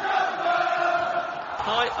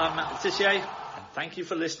 Hi, I'm Matt Letitia, and thank you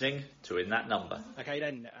for listening to In That Number. Okay,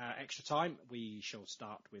 then, extra time. We shall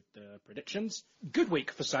start with the predictions. Good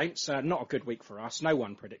week for Saints, not a good week for us. No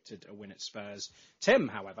one predicted a win at Spurs. Tim,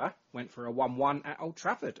 however, went for a 1-1 at Old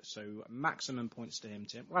Trafford, so maximum points to him,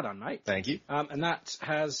 Tim. Well done, mate. Thank you. And that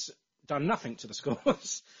has done nothing to the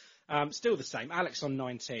scores. Still the same. Alex on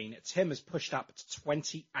 19. Tim has pushed up to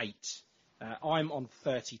 28. I'm on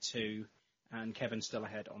 32, and Kevin's still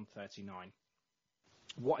ahead on 39.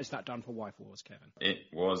 What has that done for Wife Wars, Kevin? It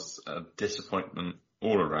was a disappointment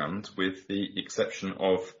all around, with the exception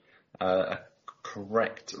of a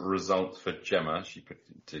correct result for Gemma. She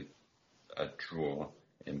predicted a draw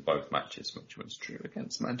in both matches, which was true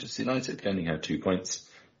against Manchester United, gaining her 2 points,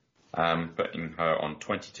 putting her on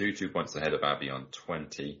 22, 2 points ahead of Abby on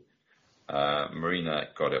 20. Marina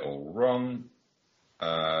got it all wrong.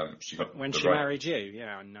 She married you,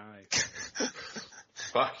 yeah, I know.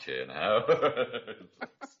 Fucking hell.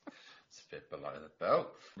 It's a bit below the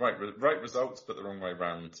belt. Right results, but the wrong way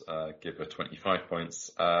round. Give her 25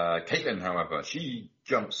 points. Caitlin, however, she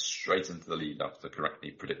jumps straight into the lead after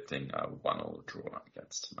correctly predicting a 1-1 draw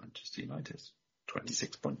against Manchester United.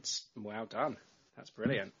 26 points. Well done. That's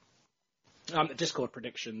brilliant. The Discord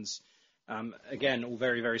predictions, again, all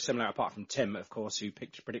very, very similar, apart from Tim, of course, who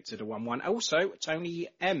predicted a 1-1. Also, Tony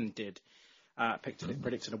M did.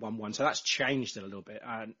 Predicted a 1-1, so that's changed it a little bit.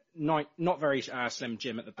 Not very slim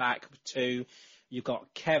Jim at the back, 2. You've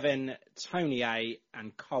got Kevin, Tony A,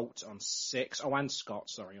 and Colt on 6. Oh, and Scott,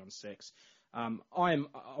 sorry, on 6. I'm on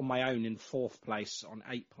my own in 4th place on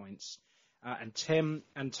 8 points. And Tim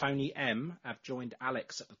and Tony M have joined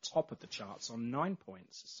Alex at the top of the charts on 9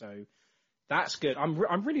 points. So that's good.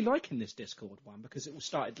 I'm really liking this Discord one because it all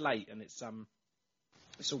started late and it's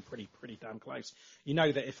all pretty damn close. You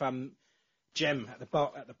know that if Jem at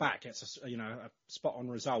the back gets a spot on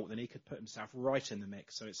result, then he could put himself right in the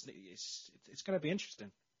mix. So it's going to be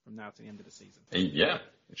interesting from now to the end of the season. Yeah,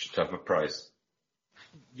 it should have a prize.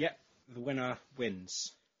 Yep, the winner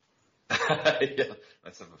wins. Yeah,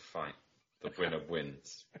 let's have a fight. The winner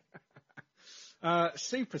wins.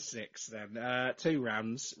 Super 6 then. 2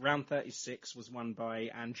 rounds. Round 36 was won by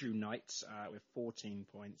Andrew Knight with 14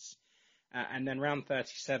 points. And then round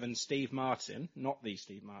 37, Steve Martin, not the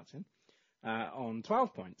Steve Martin, on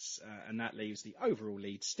 12 points. And that leaves the overall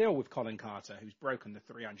lead still with Colin Carter, who's broken the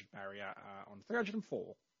 300 barrier on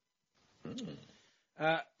 304.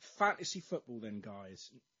 Fantasy football then, guys.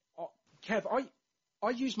 Kev, I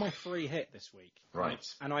used my free hit this week. Right.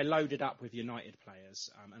 And I loaded up with United players.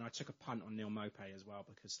 And I took a punt on Neil Maupay as well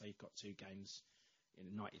because they've got 2 games.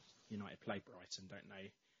 United play Brighton, don't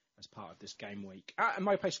they, as part of this game week. And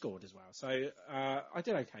Maupay scored as well. So I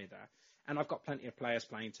did okay there. And I've got plenty of players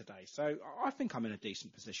playing today. So I think I'm in a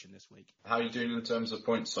decent position this week. How are you doing in terms of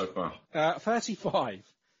points so far? 35.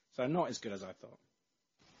 So not as good as I thought.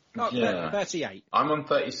 Not 38. I'm on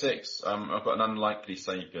 36. I've got an unlikely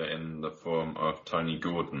saviour in the form of Tony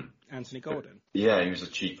Gordon. Anthony Gordon? Yeah, he was a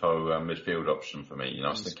cheapo midfield option for me. I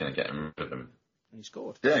was thinking of getting rid of him. And he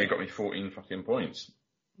scored? Yeah, he got me 14 fucking points.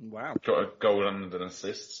 Wow. Got a goal and an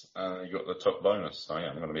assist. He got the top bonus. So yeah,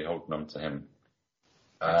 I'm going to be holding on to him.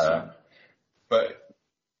 But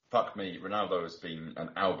fuck me, Ronaldo has been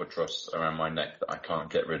an albatross around my neck that I can't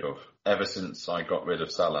get rid of. Ever since I got rid of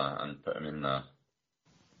Salah and put him in there,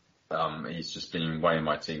 he's just been weighing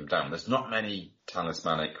my team down. There's not many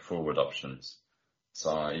talismanic forward options.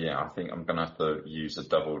 So yeah, I think I'm going to have to use a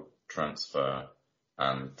double transfer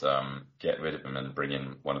and get rid of him and bring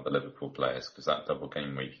in one of the Liverpool players because that double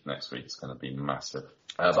game week next week is going to be massive.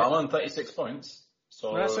 But I'm on 36 points.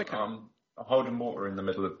 So that's okay. Holding water in the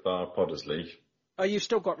middle of Podders League. Oh, you've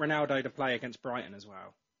still got Ronaldo to play against Brighton as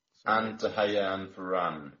well. So, and De Gea and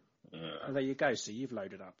Varane. Yeah. Oh, there you go. So you've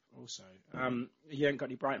loaded up also. You haven't got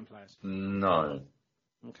any Brighton players? No.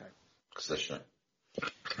 Okay. Because they're shit.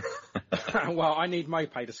 Well, I need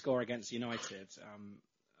Maupay to score against United.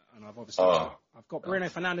 And I've obviously I've got Bruno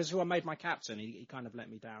Fernandes, who I made my captain. He kind of let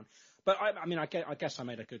me down. But I guess I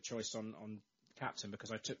made a good choice on captain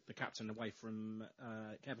because I took the captain away from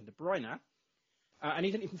Kevin De Bruyne. And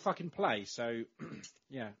he didn't even fucking play, so,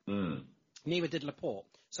 yeah. Neither did Laporte.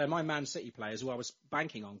 So my Man City players, who I was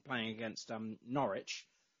banking on playing against Norwich,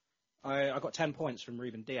 I got 10 points from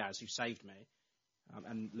Ruben Diaz, who saved me.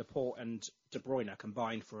 And Laporte and De Bruyne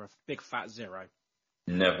combined for a big fat 0.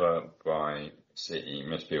 Never buy City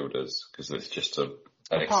midfielders, because it's just an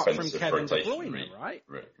apart expensive from Kevin rotation De Bruyne, right?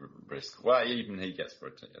 risk. Well, even he gets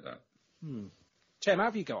rotated out. Tim, how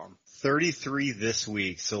have you got on? 33 this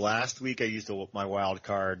week. So last week I used my wild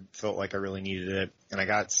card, felt like I really needed it, and I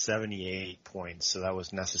got 78 points, so that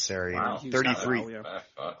was necessary. Wow. 33.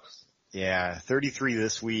 Yeah, 33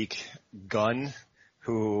 this week. Gunn,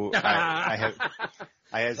 who I had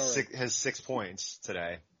has 6 points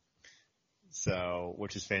today. So,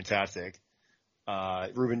 which is fantastic.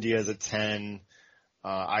 Ruben Diaz at 10.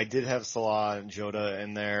 I did have Salah and Jota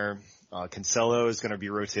in there. Cancelo is going to be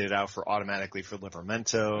rotated out automatically for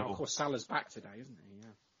Livramento. Of course, Salah's back today, isn't he?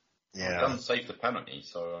 Yeah. Well, done saved the penalty,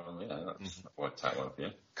 so that's worked out well for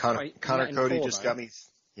you. Connor Cody just got me.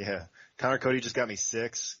 Yeah, Connor Cody just got me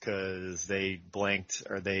 6 because they blanked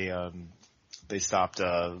or they stopped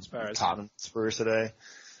Tottenham Spurs today,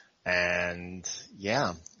 and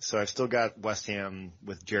so I've still got West Ham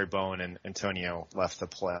with Jared Bowen and Antonio left to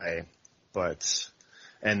play,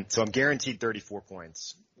 and so I'm guaranteed 34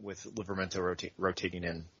 points with Livramento rotating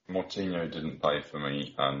in. Moutinho didn't play for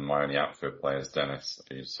me, and my only outfield player is Dennis,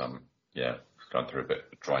 who's gone through a bit of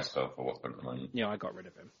a dry spell for Watford at the moment. Yeah, I got rid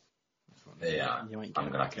of him. Yeah, you ain't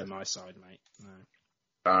getting back in my side, mate. No.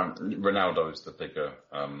 Ronaldo's the bigger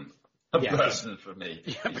person for me.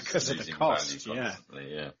 Yeah, because of the cost. Yeah,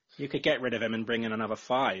 you could get rid of him and bring in another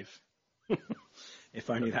 5. If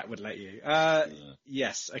only that would let you.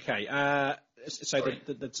 Yes. Okay. So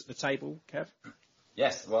the table, Kev.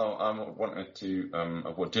 Yes, well, I wanted to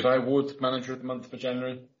award. Did I award Manager of the Month for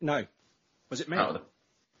January? No. Was it me?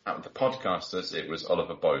 Out of the podcasters, it was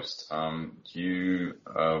Oliver Boast. You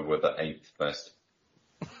were the 8th best.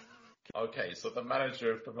 Okay, so the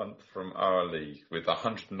Manager of the Month from our league with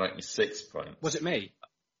 196 points. Was it me?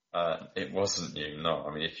 It wasn't you, no.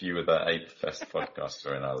 I mean, if you were the 8th best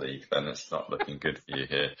podcaster in our league, then it's not looking good for you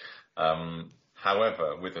here.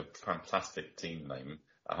 However, with a fantastic team name,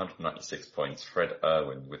 196 points, Fred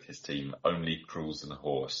Irwin with his team, Only Cruels and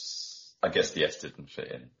Horse. I guess the S didn't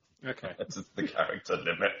fit in. Okay. That's the character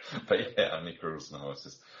limit. But yeah, Only Cruels and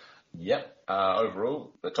Horses. Yep.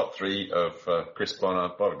 Overall, the top 3 of Chris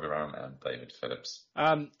Bonner, Bobby Brown and David Phillips.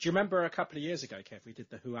 Do you remember a couple of years ago, Kev, we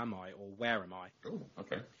did the Who Am I or Where Am I? Oh,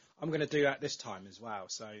 okay. I'm going to do that this time as well.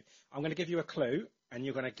 So I'm going to give you a clue, and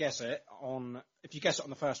you're going to guess it on... If you guess it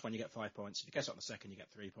on the first one, you get 5 points. If you guess it on the second, you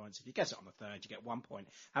get 3 points. If you guess it on the third, you get 1 point.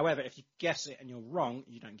 However, if you guess it and you're wrong,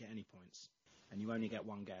 you don't get any points. And you only get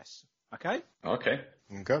one guess. Okay? Okay.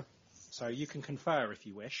 So you can confer if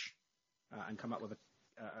you wish, and come up with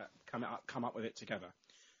come up with it together.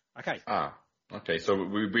 Okay. Okay. So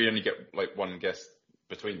we only get like one guess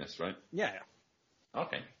between this, right? Yeah.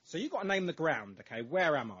 Okay. So you've got to name the ground. Okay.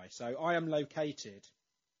 Where am I? So I am located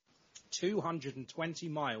 220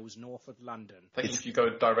 miles north of London. I think if you go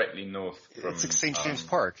directly north from... It's like St. James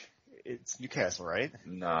Park. It's Newcastle, right?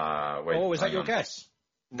 Nah, wait. Oh, is that your guess?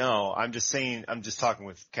 No, I'm just talking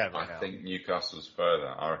with Kevin I think Newcastle's further.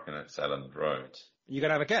 I reckon it's Elland Road. You going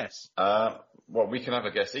to have a guess? Well, we can have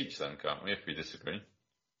a guess each then, can't we, if we disagree?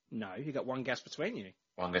 No, you got one guess between you.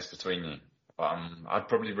 One guess between you. I'd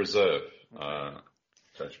probably reserve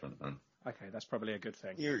judgment then. Okay, that's probably a good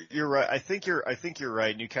thing. You're right. I think you're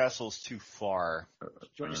right. Newcastle's too far. Do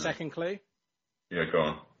you want your second clue? Yeah, go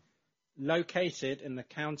on. Located in the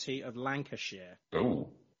county of Lancashire. Ooh.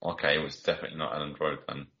 Okay, it was definitely not Elland Road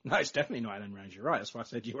then. No, it's definitely not Elland Road. You're right. That's why I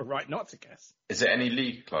said you were right not to guess. Is it any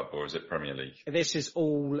league club or is it Premier League? This is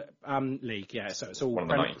all league, yeah. So it's all one of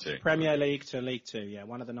the 92. Premier League to League 2, yeah.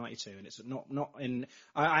 One of the 92, and it's not in.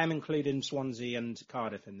 I am including Swansea and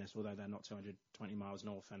Cardiff in this, although they're not 220 miles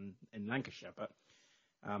north and in Lancashire. But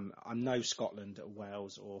I'm no Scotland,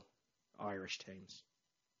 Wales, or Irish teams.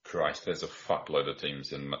 Christ, there's a fuckload of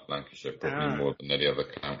teams in Lancashire, probably more than any other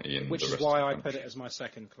county in the rest of the country. Which is why I put it as my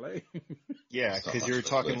second clue. Yeah, because you're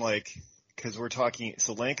talking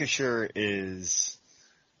so Lancashire isn't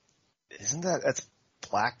that's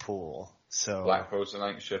Blackpool, so. Blackpool's in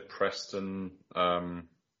Lancashire, Preston,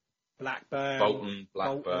 Blackburn,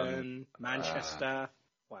 Bolton, Manchester,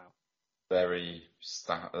 wow. Bury,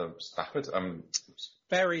 Stafford,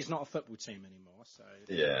 Bury's not a football team anymore, so.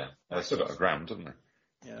 Yeah, they've still got a ground, haven't they?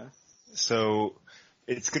 Yeah. So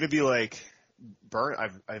it's going to be like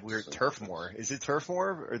we're Turfmoor. Is it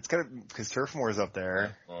Turfmoor? It's going to because Turfmoor is up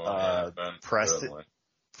there. Preston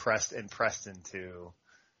too.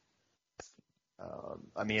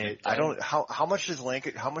 I mean, I don't. How much does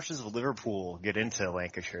Liverpool get into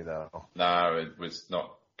Lancashire though? No, it was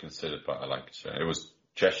not considered part of Lancashire. It was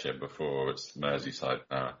Cheshire before. It's Merseyside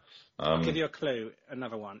now. I'll give you a clue.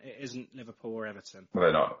 Another one. It isn't Liverpool or Everton. Well,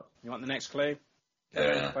 they're not. You want the next clue?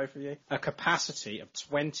 Yeah. Both of you. A capacity of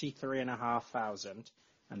 23,500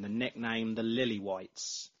 and the nickname the Lily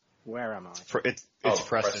Whites. Where am I? It's Preston. It's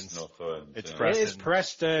Preston. It is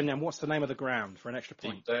Preston. And what's the name of the ground for an extra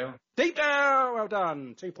point? Deepdale. Well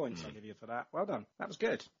done. 2 points I'll give you for that. Well done. That was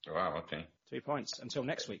good. Wow. Okay. 2 points. Until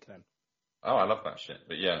next week then. Oh, I love that shit.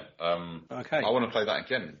 But yeah, okay. I want to play that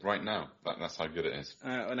again right now. That's how good it is.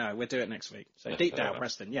 No, we'll do it next week. So Deepdale,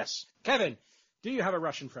 Preston. Yes. Kevin. Do you have a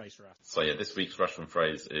Russian phrase for us? So yeah, this week's Russian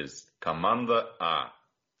phrase is Commander A.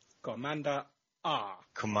 Commander A.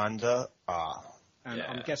 Commander A. And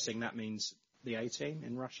I'm guessing that means The A-team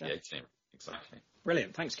in Russia? The A-team, exactly.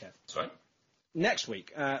 Brilliant. Thanks, Kev. That's right. Next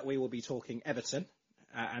week, we will be talking Everton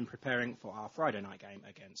and preparing for our Friday night game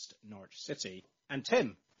against Norwich City. And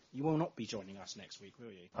Tim, you will not be joining us next week,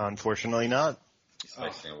 will you? Unfortunately not. He's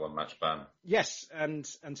facing a one-match ban. Yes, and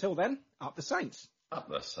until then, up the Saints. Up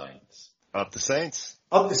the Saints. Up the Saints.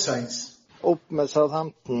 Up the Saints. Up med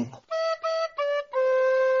Southampton.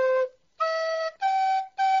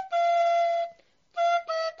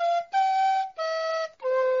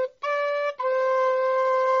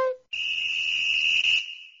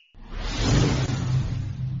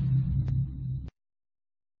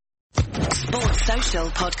 Sports Social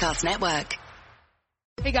Podcast Network.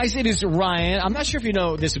 Hey guys, it is Ryan. I'm not sure if you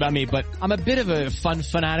know this about me, but I'm a bit of a fun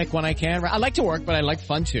fanatic when I can. I like to work, but I like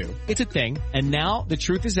fun too. It's a thing. And now the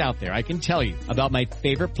truth is out there. I can tell you about my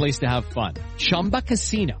favorite place to have fun. Chumba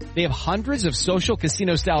Casino. They have hundreds of social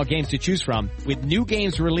casino style games to choose from with new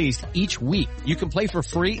games released each week. You can play for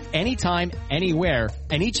free anytime, anywhere.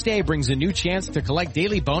 And each day brings a new chance to collect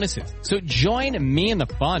daily bonuses. So join me in the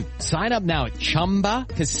fun. Sign up now at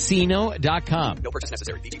ChumbaCasino.com. No purchase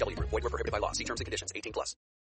necessary. VGW Group. Void where prohibited by law. See terms and conditions. 18+.